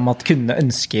sier om at kundene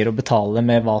ønsker å betale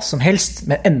med hva som helst,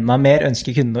 men enda mer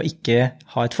ønsker kundene å ikke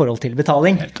ha et forhold til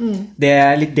betaling. Det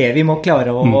litt det vi må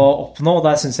klare å oppnå, og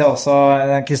der synes jeg også,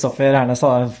 Kristoffer Hernes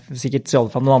har sikkert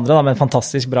stjålet fra noen andre, men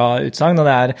fantastisk bra utsagn, og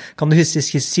det kan du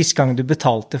huske sist gang du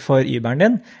betalte for Uberen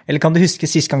din, eller kan du huske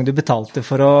sist gang du betalte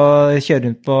for å kjøre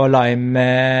rundt på Lime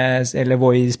eller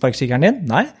Voi sparkesykkelen din?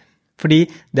 Nei, fordi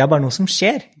det bare noe som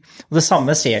skjer. Og det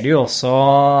samme ser du jo også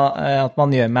at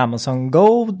man gjør med Amazon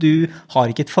Go. Du har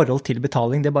ikke et forhold til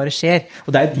betaling, det bare skjer.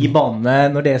 Og det jo de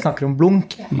banene, når dere snakker om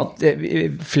blunk, at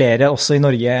flere også I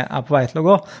Norge på vei til å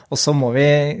gå. Og så må vi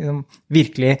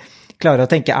virkelig klare å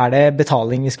tenke, det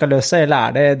betaling vi skal løse,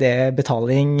 eller det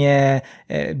betaling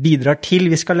bidrar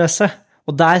til vi skal løse?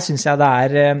 Og der synes jeg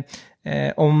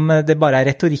det om det bare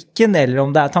retorikken, eller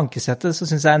om det tankesettet, så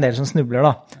synes jeg en del som snubler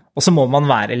da. Og så må man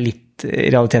være litt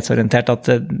realitetsorientert, at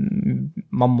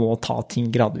man må ta ting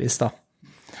gradvis da.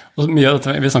 Og mye av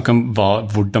dette, vi snakker om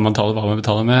hvordan man betaler, hva man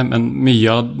betaler med, men mye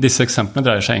av disse eksemplene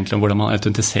dreier seg egentlig om hvordan man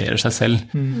autentiserer seg selv,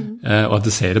 og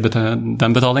autentiserer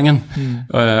den betalingen.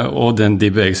 Og de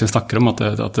bevegelsene vi snakker om,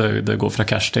 at det går fra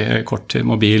cash til kort til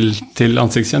mobil til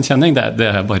ansiktsgjenkjenning,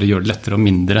 det bare gjør det lettere og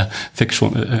mindre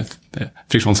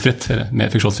friksjonsfritt, eller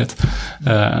mer friksjonsfritt,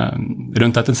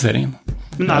 rundt autentiseringen.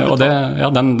 Og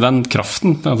den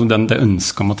kraften, altså det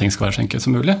ønsket om at ting skal være så enkelt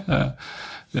som mulig,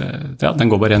 den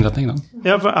går bare I en retning da.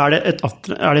 Ja, for det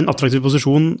en attraktiv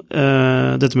posisjon,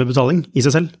 dette med betaling I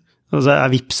seg selv? Altså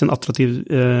Vipps en attraktiv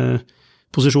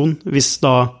posisjon, hvis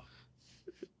da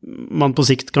man på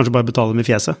sikt kanskje bare betaler med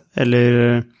fjeset,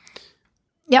 eller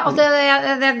Ja, altså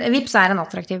Vipps en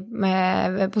attraktiv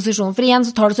posisjon, for igjen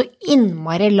så tar det så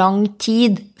innmari lang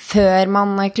tid før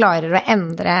man klarer å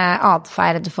endre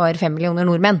adferd for 5 millioner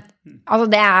nordmenn.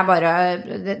 Altså det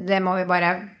må vi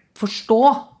bare forstå.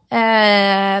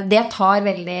 Det tar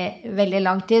veldig, veldig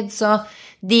lang tid, så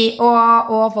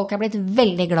og folk har blitt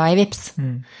veldig glad i Vipps.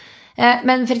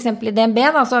 Men for eksempel i DNB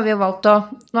da, så har vi jo valgt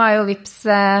nå jo Vipps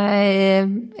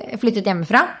flyttet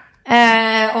hjemmefra,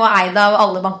 og eid av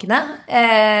alle bankene,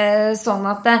 sånn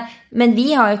at, men vi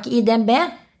har jo ikke i DNB,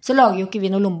 så lager jo ikke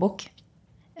vi noe lommebok.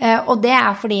 Og det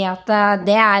fordi at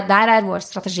der vår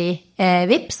strategi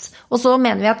Vipps, og så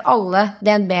mener vi at alle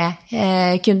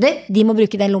DNB-kunder, de må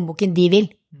bruke den lommeboken de vil.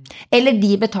 Eller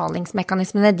de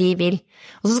betalingsmekanismene de vil.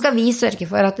 Og så skal vi sørge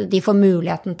for at de får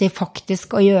muligheten til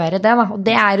faktisk å gjøre det. Da. Og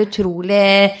det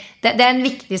utrolig, det en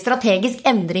viktig strategisk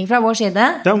endring fra vår side.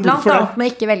 Ja, blant annet med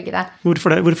å ikke velge det. Hvorfor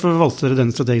det? Hvorfor valgte dere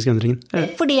den strategiske endringen?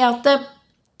 Fordi at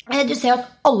du ser at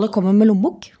alle kommer med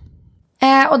lommebok.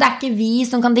 Og det ikke vi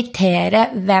som kan diktere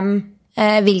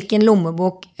hvilken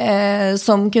lommebok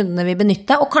som kundene vil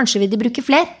benytte, og kanskje vil de bruke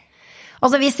flere.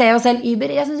 Altså vi ser jo selv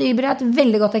Uber, jeg synes Uber et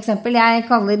veldig godt eksempel, jeg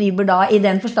kaller Uber da i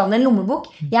den forstand en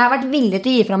lommebok. Jeg har vært villig til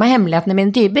å gi fra meg hemmelighetene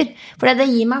mine til Uber, for det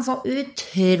gir meg en så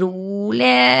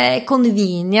utrolig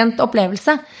convenient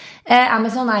opplevelse.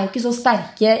 Amazon jo ikke så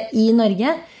sterke i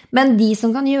Norge, men de som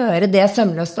kan gjøre det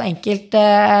sømløst og enkelt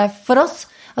for oss,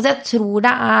 altså jeg tror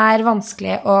det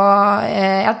vanskelig å,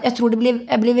 jeg tror det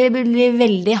blir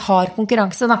veldig hard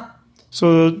konkurranse da.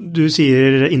 Så du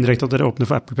sier indirekte at dere åpner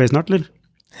for Apple Pay snart, eller?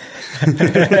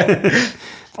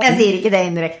 Jeg sier ikke det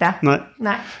indirekte.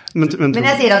 Nei. Men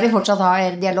jeg sier at vi fortsatt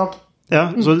har dialog.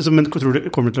 Ja, men tror du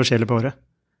kommer det til å skje på året?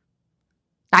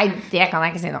 Nei, det kan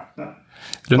jeg ikke si nå.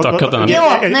 Rundt akkurat denne. Vi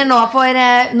åpner nå for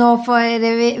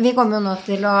vi kommer jo nå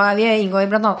til å vi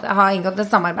har inngått et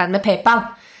samarbeid med PayPal.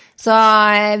 Så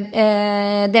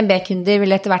DNB-kunder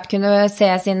vil etter hvert kunne se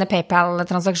sine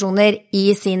PayPal-transaksjoner i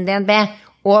sin DNB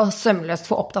og sømløst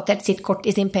få oppdatert sitt kort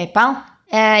i sin PayPal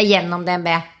gjennom DNB.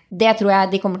 Det tror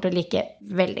jeg de kommer til å like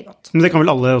veldig godt. Men det kan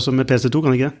vel alle også med PSD2,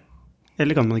 kan ikke det?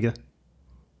 Eller kan man ikke det?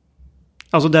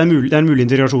 Altså det en mulig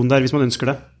integrasjon der hvis man ønsker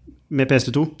det med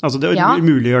PSD2. Altså det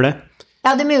mulig å gjøre det. Ja,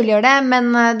 det mulig å gjøre det, men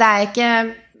det ikke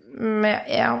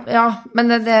men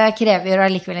det krever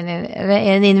allikevel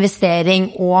en investering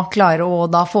og klare å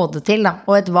da få det til da,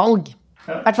 og et valg. I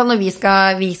hvert fall når vi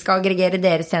skal aggregere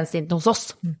deres tjenester inn hos oss.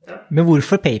 Men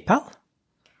hvorfor PayPal?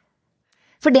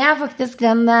 For det faktisk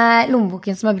den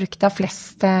lommeboken som brukt av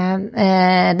flest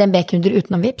DNB-kunder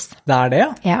utenom Vipps. Det det,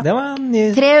 ja. Ja. Det var ny...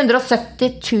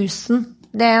 370 000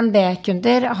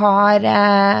 DNB-kunder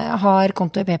har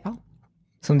konto i PayPal.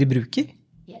 Som de bruker?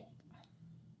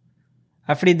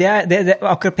 Ja, fordi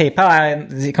akkurat PayPal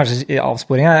kanskje i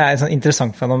avsporingen et sånn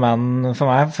interessant fenomen for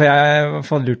meg, for jeg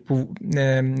får lurt på,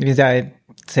 hvis jeg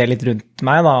ser litt rundt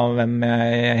meg da, hvem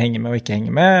jeg henger med og ikke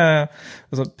henger med,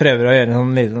 og så prøver å gjøre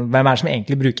sånn, hvem det som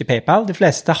egentlig bruker PayPal? De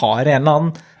fleste har en eller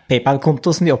annen PayPal-konto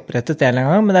som de opprettet en eller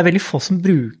annen gang, men det veldig få som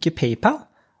bruker PayPal.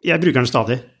 Jeg bruker den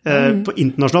stadig, på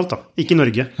internasjonalt da, ikke i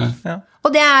Norge. Ja. Og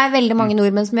det veldig mange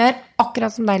nordmenn som gjør,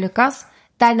 akkurat som deg, Lukas.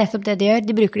 Det nettopp det de gjør,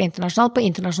 de bruker det internasjonalt på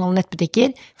internasjonale nettbutikker,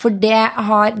 for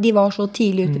de var så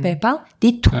tidlig ute i PayPal,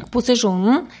 de tok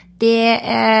posisjonen, det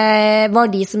var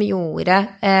de som gjorde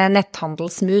netthandel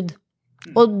smooth.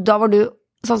 Og da var du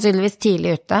sannsynligvis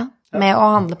tidlig ute med å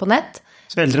handle på nett.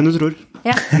 Så eldre enn du tror.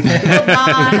 Ja,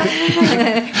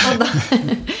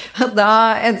 og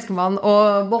da ønsker man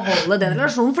å beholde den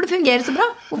relasjonen, for det fungerer så bra.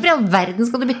 Hvorfor i all verden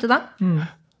skal du bytte da?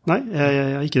 Nei,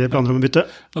 jeg har ikke det planer om å bytte.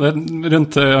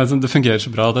 Det fungerer så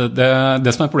bra.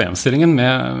 Det som problemstillingen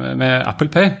med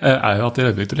Apple Pay jo at i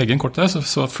øyeblikket du legger inn kortet,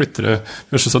 så flytter du,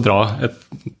 først så dra et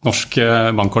norsk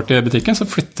bankkort i butikken, så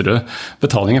flytter du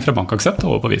betalingen fra BankAksept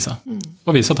over på Visa.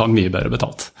 Og Visa tar mye bedre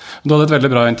betalt. Du hadde et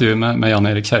veldig bra intervju med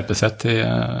Jan-Erik Kjerpeseth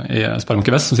i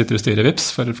Sparebanken Vest, som sitter i styret i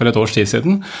Vipps for et års tid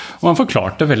siden, og han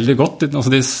forklarte veldig godt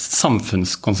altså de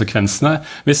samfunnskonsekvensene.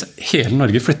 Hvis hele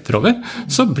Norge flytter over,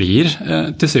 så blir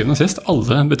til syvende og sist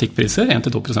alle butikkpriser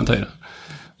 1-2% høyere.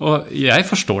 Og jeg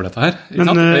forstår dette her.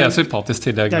 Men, det sympatisk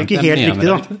tillegg. Det ikke helt riktig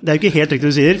da. Det ikke helt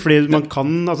riktig du sier, fordi man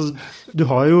kan, altså, du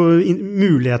har jo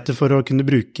muligheter for å kunne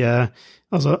bruke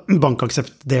altså,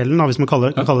 bankakseptdelen, hvis man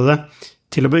kan kalle det,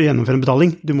 til å gjennomføre en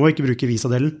betaling. Du må ikke bruke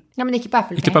Visa-delen. Ja, men ikke på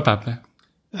Apple Pay. Ikke på Apple Pay.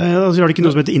 Altså, har det ikke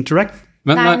noe som heter Interact?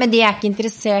 Men de ikke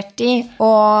interessert i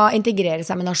å integrere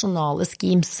seg med nasjonale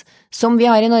schemes, som vi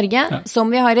har i Norge, som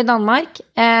vi har i Danmark.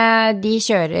 De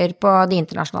kjører på de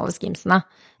internasjonale schemesene,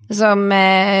 som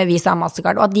Visa og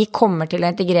Mastercard, og at de kommer til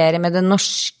å integrere med det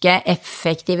norske,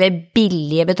 effektive,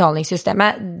 billige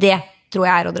betalingssystemet, det tror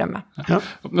jeg å drømme. Ja.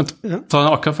 Men ta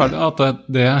akkurat ferdig at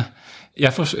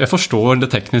jeg forstår det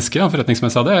tekniske og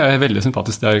forretningsmessige av det. Jeg er veldig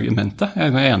sympatisk det argumentet. Jeg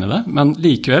er enig i det. Men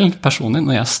likevel, personlig,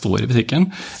 når jeg står i butikken,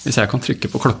 hvis jeg kan trykke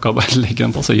på klokka og bare legge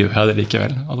den på, så gjør jeg det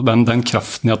likevel. Altså den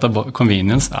kraften i at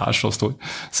convenience er så stor.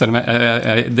 Selv om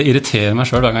det irriterer meg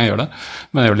selv hver gang jeg gjør det,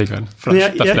 men jeg gjør det likevel. For det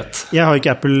er for lett. Jeg har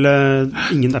ikke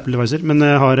ingen Apple-devicer, men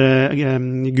jeg har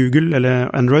Google eller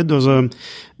Android, og så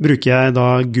bruker jeg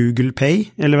da Google Pay,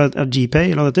 eller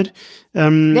GPay, eller hva det heter.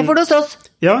 Det får du hos oss.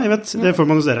 Ja, jeg vet, det får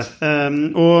man hos dere.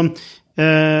 Og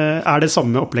er det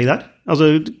samme opplegg der?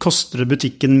 Altså, koster det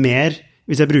butikken mer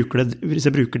hvis jeg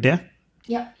bruker det?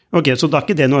 Ja. Ok, så da er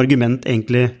ikke det noe argument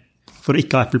egentlig for å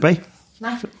ikke ha Apple Pay?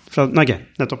 Nei. Nei, ok,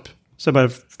 nettopp. Så bare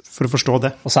for å forstå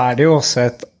det. Og så er det jo også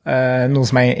noe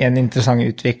som er en interessant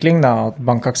utvikling, da, at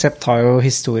BankAxept har jo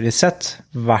historisk sett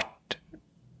vært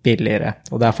billigere,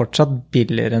 og det er fortsatt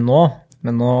billigere nå,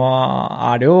 men nå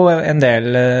er det jo en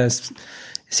del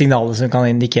signaler som kan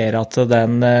indikere at det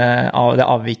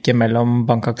avviket mellom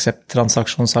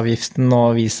BankAxept-transaksjonsavgiften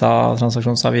og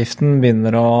Visa-transaksjonsavgiften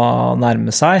begynner å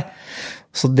nærme seg.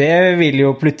 Så det vil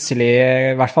jo plutselig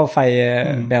i hvert fall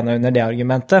feie bena under det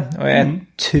argumentet. Og jeg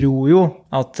tror jo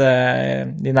at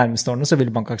de nærmeste årene så vil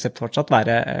BankAxept fortsatt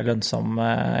være lønnsom,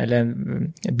 eller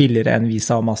billigere enn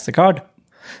Visa og Mastercard.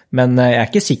 Men jeg er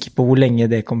ikke sikker på hvor lenge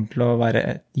det kommer til å være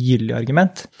et gyldig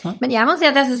argument. Men jeg må si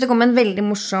at jeg synes det kom en veldig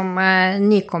morsom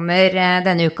nykommer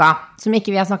denne uka, som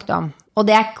ikke vi har snakket om, og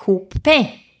det er Coop Pay.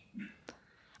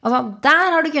 Altså, der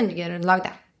har du kundegrunnlag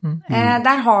det.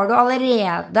 Der har du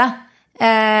allerede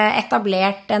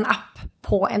etablert en app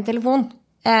på en telefon,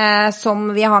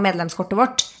 som vi har medlemskortet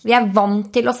vårt. Vi er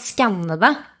vant til å skanne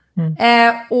det,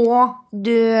 og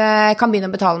du kan begynne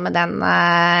å betale med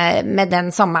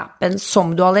den samme appen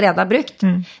som du allerede har brukt.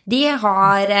 De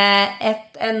har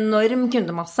et enorm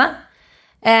kundemasse.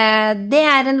 Det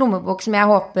er en lommebok som jeg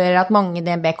håper at mange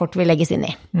DNB-kort vil legges inn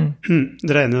i.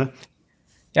 Dere er enige i det?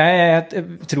 Jeg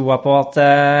tror på at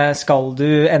skal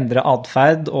du endre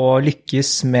adferd og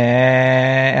lykkes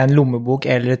med en lommebok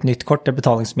eller et nytt kort til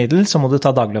betalingsmiddel, så må du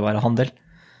ta dagligvarehandel.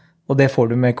 Og det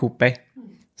får du med Coop Pay.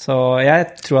 Så jeg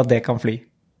tror at det kan fly.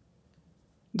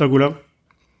 Dag Olav?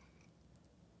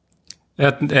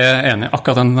 Jeg er enig.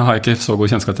 Akkurat den har jeg ikke så god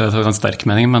kjennskap til, en sterk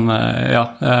mening, men ja,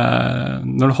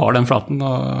 når du har den flaten,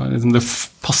 og liksom det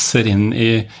passer inn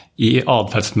i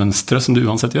adferdsmønstre som du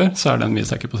uansett gjør, så er det en mye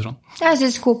sterkere posisjon. Jeg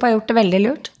synes Coop har gjort det veldig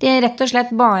lurt. De rett og slett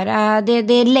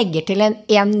de legger til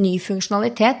en ny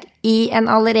funksjonalitet i en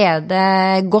allerede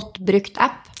godt brukt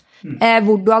app,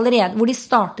 hvor de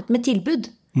startet med tilbud.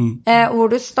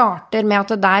 Hvor du starter med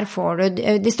at der får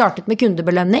de startet med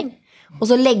kundebelønning, og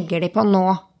så legger de på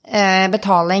nå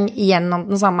betaling gjennom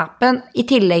den samme appen, i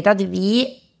tillegg til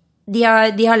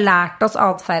at de har lært oss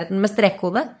adferden med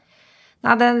strekkode.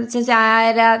 Nei, den synes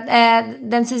jeg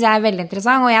er veldig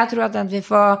interessant, og jeg tror at den vil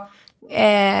få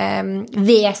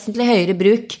vesentlig høyere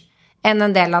bruk enn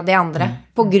en del av de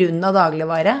andre, på grunn av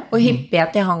dagligvare og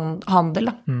hyppighet i handel.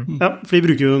 Ja, for de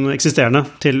bruker jo noe eksisterende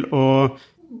til å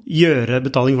gjøre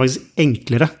betaling faktisk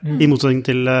enklere, i motsetning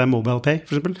til MobilePay,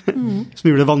 for eksempel, som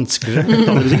gjorde det vanskeligere.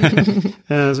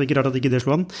 Så ikke rart at ikke det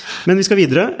slo an. Men vi skal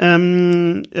videre.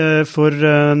 For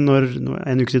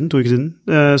en uke siden, 2 uker siden,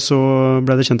 så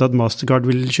ble det kjent at Mastercard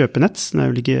vil kjøpe Nets. Det er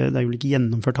jo ikke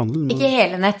gjennomført handel. Ikke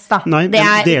hele Nets, da. Nei, det er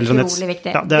utrolig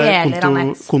viktig. Ja, det er deler av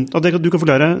Nets. Du kan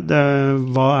forklare,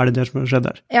 hva er det der som har skjedd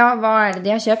der? Ja, hva er det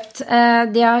de har kjøpt?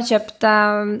 De har kjøpt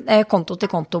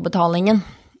konto-til-konto-betalingen.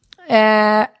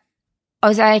 Og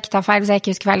hvis jeg ikke tar feil, hvis jeg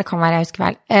ikke husker feil, det kan være jeg husker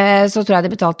feil, så tror jeg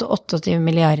de betalte 28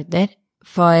 milliarder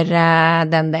for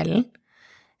den delen.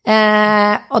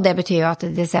 Og det betyr jo at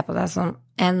de ser på det som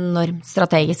enormt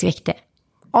strategisk viktig.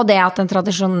 Og det at en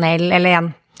tradisjonell, eller en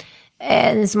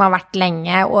som har vært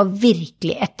lenge og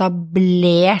virkelig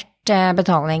etablert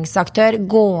betalingsaktør,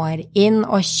 går inn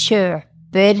og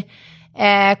kjøper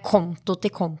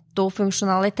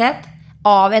konto-til-konto-funksjonalitet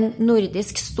av en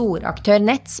nordisk storaktør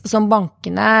Nets, som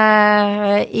bankene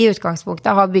i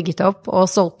utgangspunktet har bygget opp og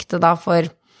solgte da for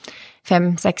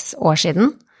 5-6 år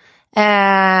siden.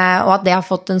 Og at det har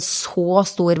fått en så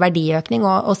stor verdiøkning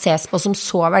og ses på som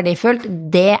så verdifullt,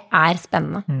 det er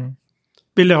spennende.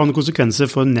 Vil det ha noen konsekvenser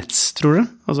for Nets, tror du?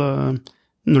 Altså,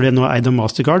 når det nå er eid av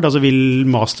Mastercard, altså vil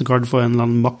Mastercard få en eller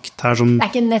annen makt her som... Det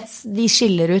er ikke Nets, de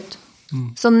skiller ut.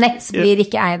 Så Nets blir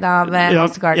ikke eid av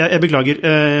Mastercard. Ja, jeg beklager.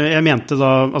 Jeg mente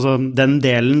da, altså den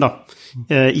delen da,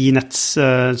 i Nets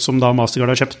som da Mastercard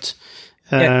har kjøpt.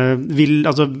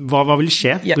 Hva vil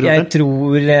skje? Jeg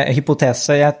tror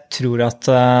at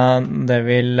det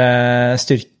vil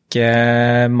styrke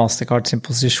styrke Mastercard sin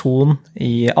posisjon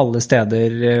i alle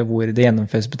steder hvor det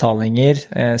gjennomføres betalinger,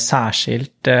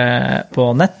 særskilt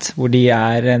på nett, hvor de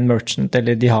en merchant,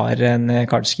 eller de har en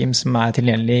card scheme som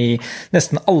tilgjengelig i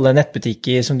nesten alle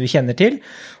nettbutikker som du kjenner til.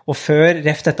 Og før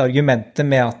dette argumentet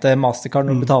med at Mastercard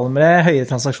når du betaler med det, høye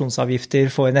transaksjonsavgifter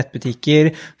for nettbutikker,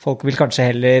 folk vil kanskje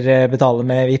heller betale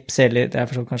med Vipps, eller det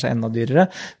forstått kanskje enda dyrere,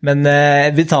 men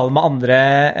betale med andre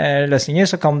løsninger,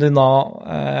 så kan du nå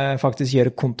faktisk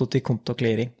gjøre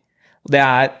konto-til-konto-clearing. Og det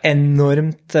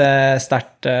enormt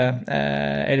sterkt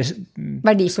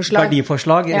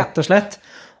verdiforslag, rett og slett.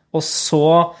 Og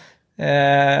så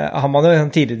har man jo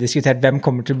tidligere diskutert hvem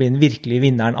kommer til å bli den virkelige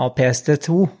vinneren av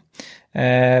PSD2.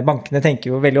 Bankene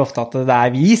tenker jo veldig ofte at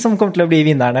det vi som kommer til å bli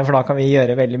vinnerne, for da kan vi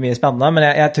gjøre veldig mye spennende, men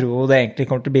jeg tror det egentlig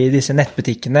kommer til å bli disse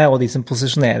nettbutikkene og de som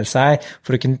posisjonerer seg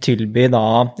for å kunne tilby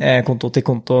da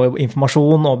konto-til-konto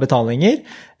informasjon og betalinger,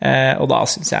 og da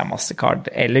synes jeg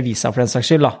Mastercard eller Visa for den saks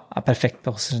skyld da, perfekt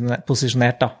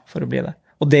posisjonert da, for å bli det.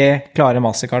 Og det klarer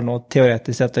Mastercard nå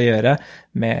teoretisk sett å gjøre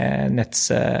med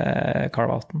Nets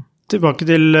carve-outen. Tilbake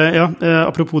til,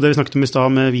 apropos det vi snakket om i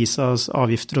sted med Visas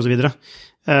avgifter og så videre.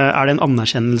 Det en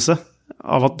anerkjennelse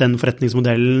av at den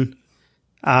forretningsmodellen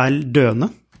døende?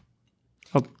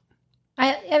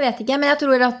 Jeg vet ikke, men jeg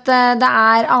tror at det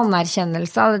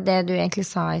anerkjennelse av det du egentlig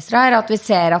sa, Israel, at vi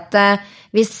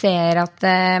ser at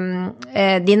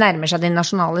de nærmer seg de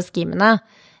nasjonale skimene,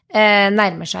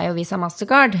 nærmer seg jo Visa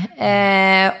Mastercard,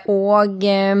 og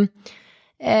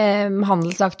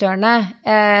handelsaktørene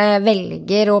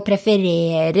velger og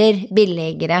prefererer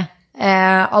billigere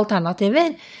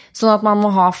alternativer, sånn at man må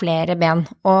ha flere ben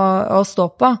å stå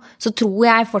på. Så tror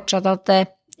jeg fortsatt at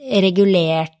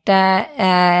regulerte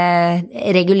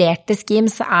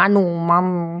schemes noe man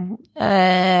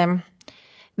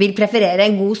vil preferere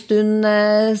en god stund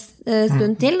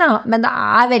til, da. Men det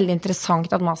veldig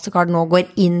interessant at Mastercard nå går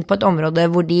inn på et område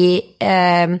hvor som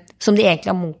de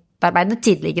egentlig har motarbeidet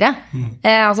tidligere.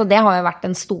 Altså det har jo vært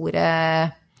den store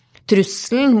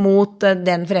trusselen mot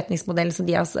den forretningsmodellen som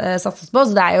de har satset på,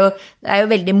 så det jo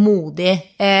veldig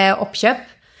modig oppkjøp,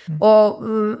 og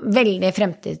veldig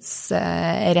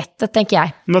fremtidsrettet, tenker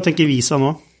jeg. Hva tenker Visa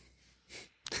nå?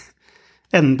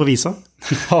 Enden på Visa?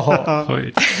 Du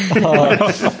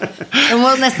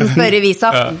må nesten spørre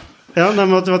Visa. Ja, men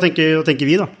hva tenker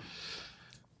vi da?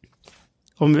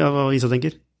 Om hva Visa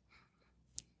tenker?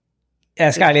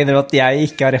 Jeg skal ærlig innrømme at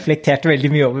jeg ikke har reflektert veldig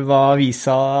mye over hva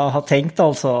Visa har tenkt,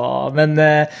 altså. Men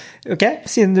ok,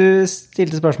 siden du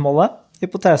stilte spørsmålet,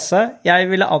 hypotese, jeg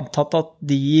ville antatt at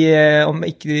de, om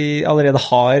ikke de allerede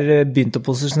har begynt å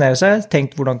posisjonere seg,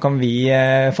 tenkt hvordan kan vi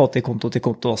få til konto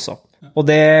også. Og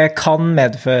det kan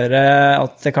medføre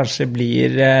at det kanskje blir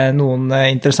noen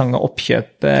interessante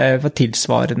oppkjøp for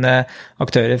tilsvarende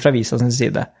aktører fra Visa sin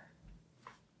side.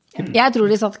 Jeg tror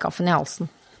de satte kaffen i halsen.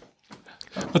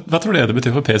 Hva tror du det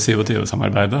betyr for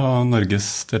P27-samarbeidet og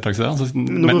Norges deltakelse? Altså,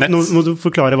 nå må du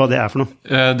forklare hva det for noe.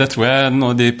 Det tror jeg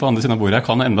de på andre siden av bordet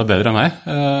kan enda bedre enn meg.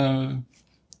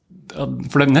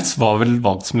 For Nets var vel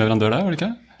valgt som leverandør der, var det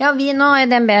ikke? Ja, vi nå i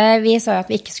DNB, vi sa jo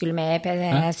at vi ikke skulle med i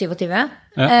P27.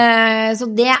 Så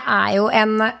det jo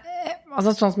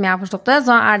altså sånn som jeg har forstått det,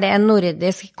 så det en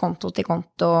nordisk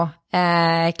konto-til-konto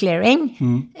clearing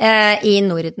i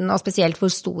Norden, og spesielt for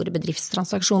store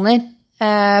bedriftstransaksjoner,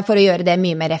 for å gjøre det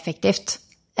mye mer effektivt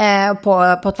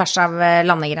på tvers av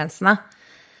landegrensene.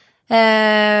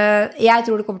 Jeg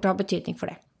tror det kommer til å ha betydning for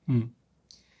det.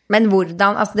 Men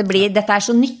hvordan, altså dette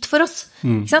så nytt for oss,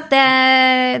 ikke sant?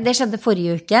 Det skjedde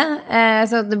forrige uke,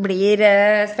 så det blir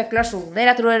spekulasjoner.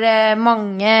 Jeg tror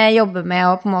mange jobber med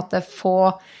å på en måte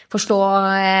forstå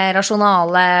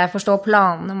rasjonale, forstå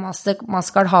planene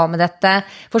Mastercard har med dette,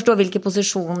 forstå hvilke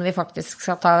posisjoner vi faktisk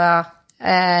skal ta,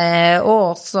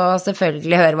 og også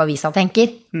selvfølgelig høre hva Visa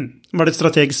tenker. Var det et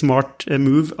strategisk smart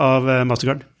move av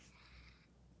Mastercard?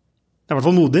 Det I hvert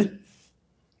fall modig.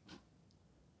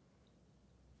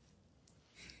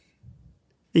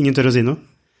 Ingen tør å si noe.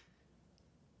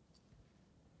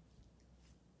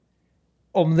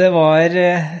 Om det var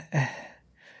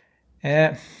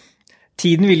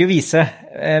tiden vil jo vise,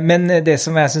 men det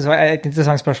som jeg synes var et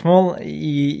interessant spørsmål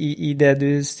i det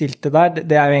du stilte der,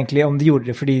 det jo egentlig om de gjorde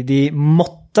det fordi de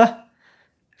måtte,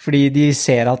 fordi de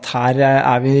ser at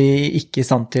her vi ikke I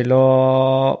stand til å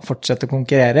fortsette å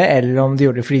konkurrere, eller om de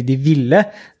gjorde det fordi de ville,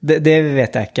 det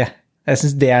vet jeg ikke. Jeg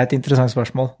synes det et interessant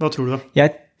spørsmål. Hva tror du da?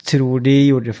 Jeg tror de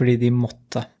gjorde det fordi de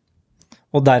måtte.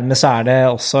 Og dermed så det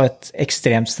også et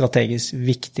ekstremt strategisk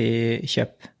viktig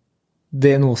kjøp.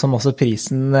 Det noe som også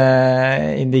prisen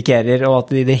indikerer, og at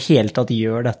de I det hele tatt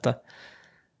gjør dette.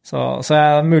 Så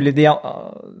mulig de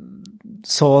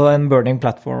så en burning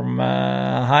platform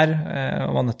her,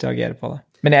 og var nødt til å agere på det.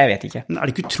 Men jeg vet ikke. Men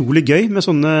det ikke utrolig gøy med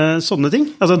sånne ting?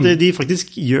 Altså, de faktisk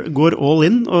går all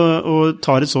in og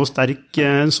tar en så sterk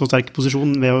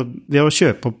posisjon ved å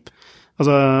kjøpe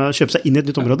seg inn i et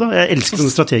nytt område. Jeg elsker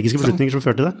sånne strategiske beslutninger som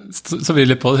fører til det. Så vi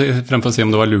litt på fremfor å si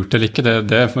om det var lurt eller ikke,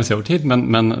 det får vi se over tid,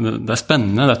 men det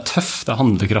spennende, det tøft, det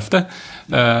handlekraftig,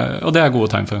 og det gode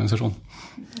tegn for organisasjonen.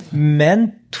 Men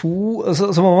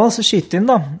så må man også skyte inn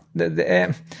da,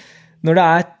 når det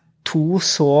to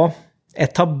så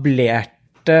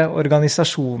etablerte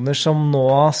organisasjoner som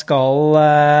nå skal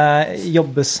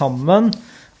jobbe sammen,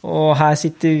 og her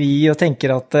sitter vi og tenker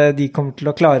at de kommer til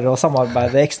å klare å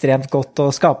samarbeide ekstremt godt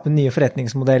og skape nye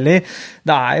forretningsmodeller.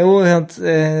 Det jo et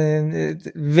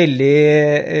veldig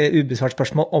ubesvart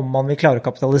spørsmål om man vil klare å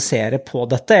kapitalisere på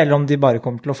dette, eller om de bare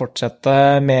kommer til å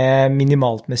fortsette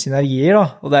minimalt med synergier.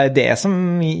 Da. Og det det som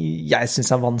jeg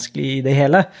synes vanskelig i det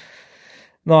hele.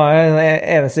 Nå det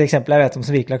eneste eksempelet jeg vet om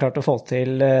som virkelig har klart å få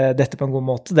til dette på en god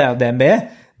måte, det DNB.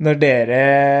 Når dere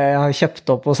har kjøpt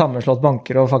opp og sammenslått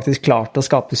banker og faktisk klart å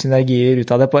skape synergier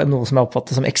ut av det på noe som jeg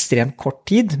oppfatter som ekstremt kort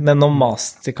tid, men om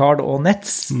Mastercard og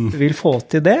Nets vil få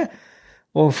til det,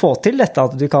 og få til dette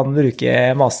at du kan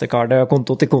bruke Mastercard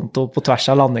konto til konto på tvers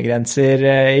av landegrenser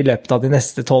i løpet av de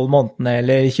neste 12 månedene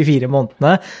eller 24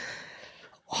 månedene.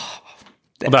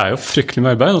 Og det jo fryktelig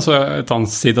mye arbeid, og så et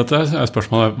annet side av det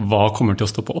spørsmålet hva kommer til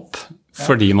å stoppe opp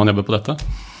fordi man jobber på dette?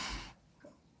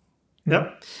 Ja,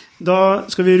 da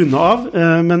skal vi runde av,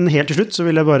 men helt til slutt så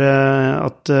vil jeg bare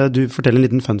at du forteller en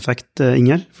liten fun fact,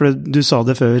 Ingjerd, for du sa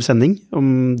det før sending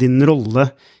om din rolle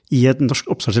i et norsk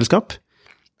oppstartsselskap.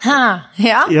 Ja.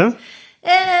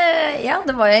 Ja,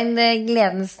 det var en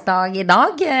gledens dag i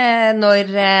dag, når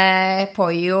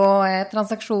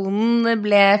Poyo-transaksjonen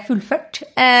ble fullført,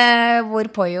 hvor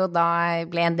Poyo da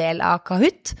ble en del av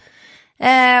Kahoot.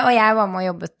 Og jeg var med og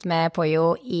jobbet med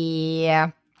Poyo i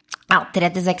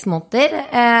 36 måneder,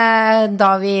 da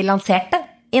vi lanserte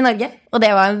i Norge, og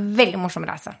det var en veldig morsom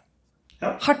reise.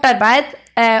 Hardt arbeid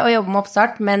å jobbe med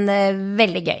oppstart, men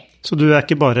veldig gøy. Så du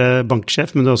ikke bare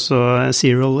banksjef, men du også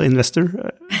serial investor?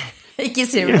 Ikke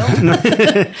serial.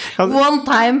 One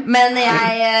time, men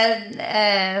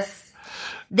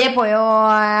det Poyo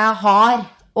har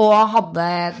og hadde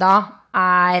da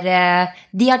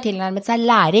de har tilnærmet seg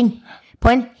læring på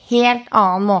en helt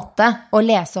annen måte, og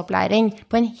leseopplæring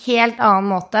på en helt annen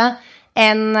måte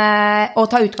enn å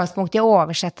ta utgangspunkt i å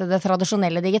oversette det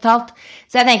tradisjonelle digitalt.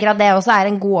 Så jeg tenker at det også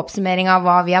en god oppsummering av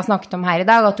hva vi har snakket om her i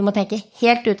dag, at du må tenke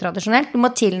helt utradisjonelt, du må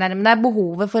tilnærme deg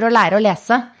behovet for å lære å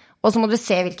lese, og så må du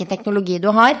se hvilken teknologi du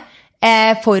har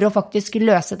for å faktisk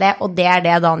løse det, og det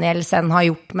det Daniel Sen har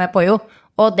gjort med Poyo,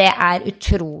 og det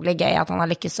utrolig gøy at han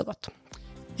har lykkes så godt.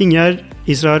 Ingjerd,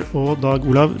 Israr og Dag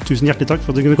Olav, tusen hjertelig takk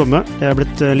for at du kunne komme. Jeg har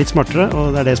blitt litt smartere, og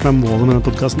det det som målet med denne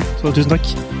podcasten, så tusen takk.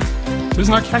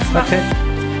 Tusen takk. Takk skal du ha.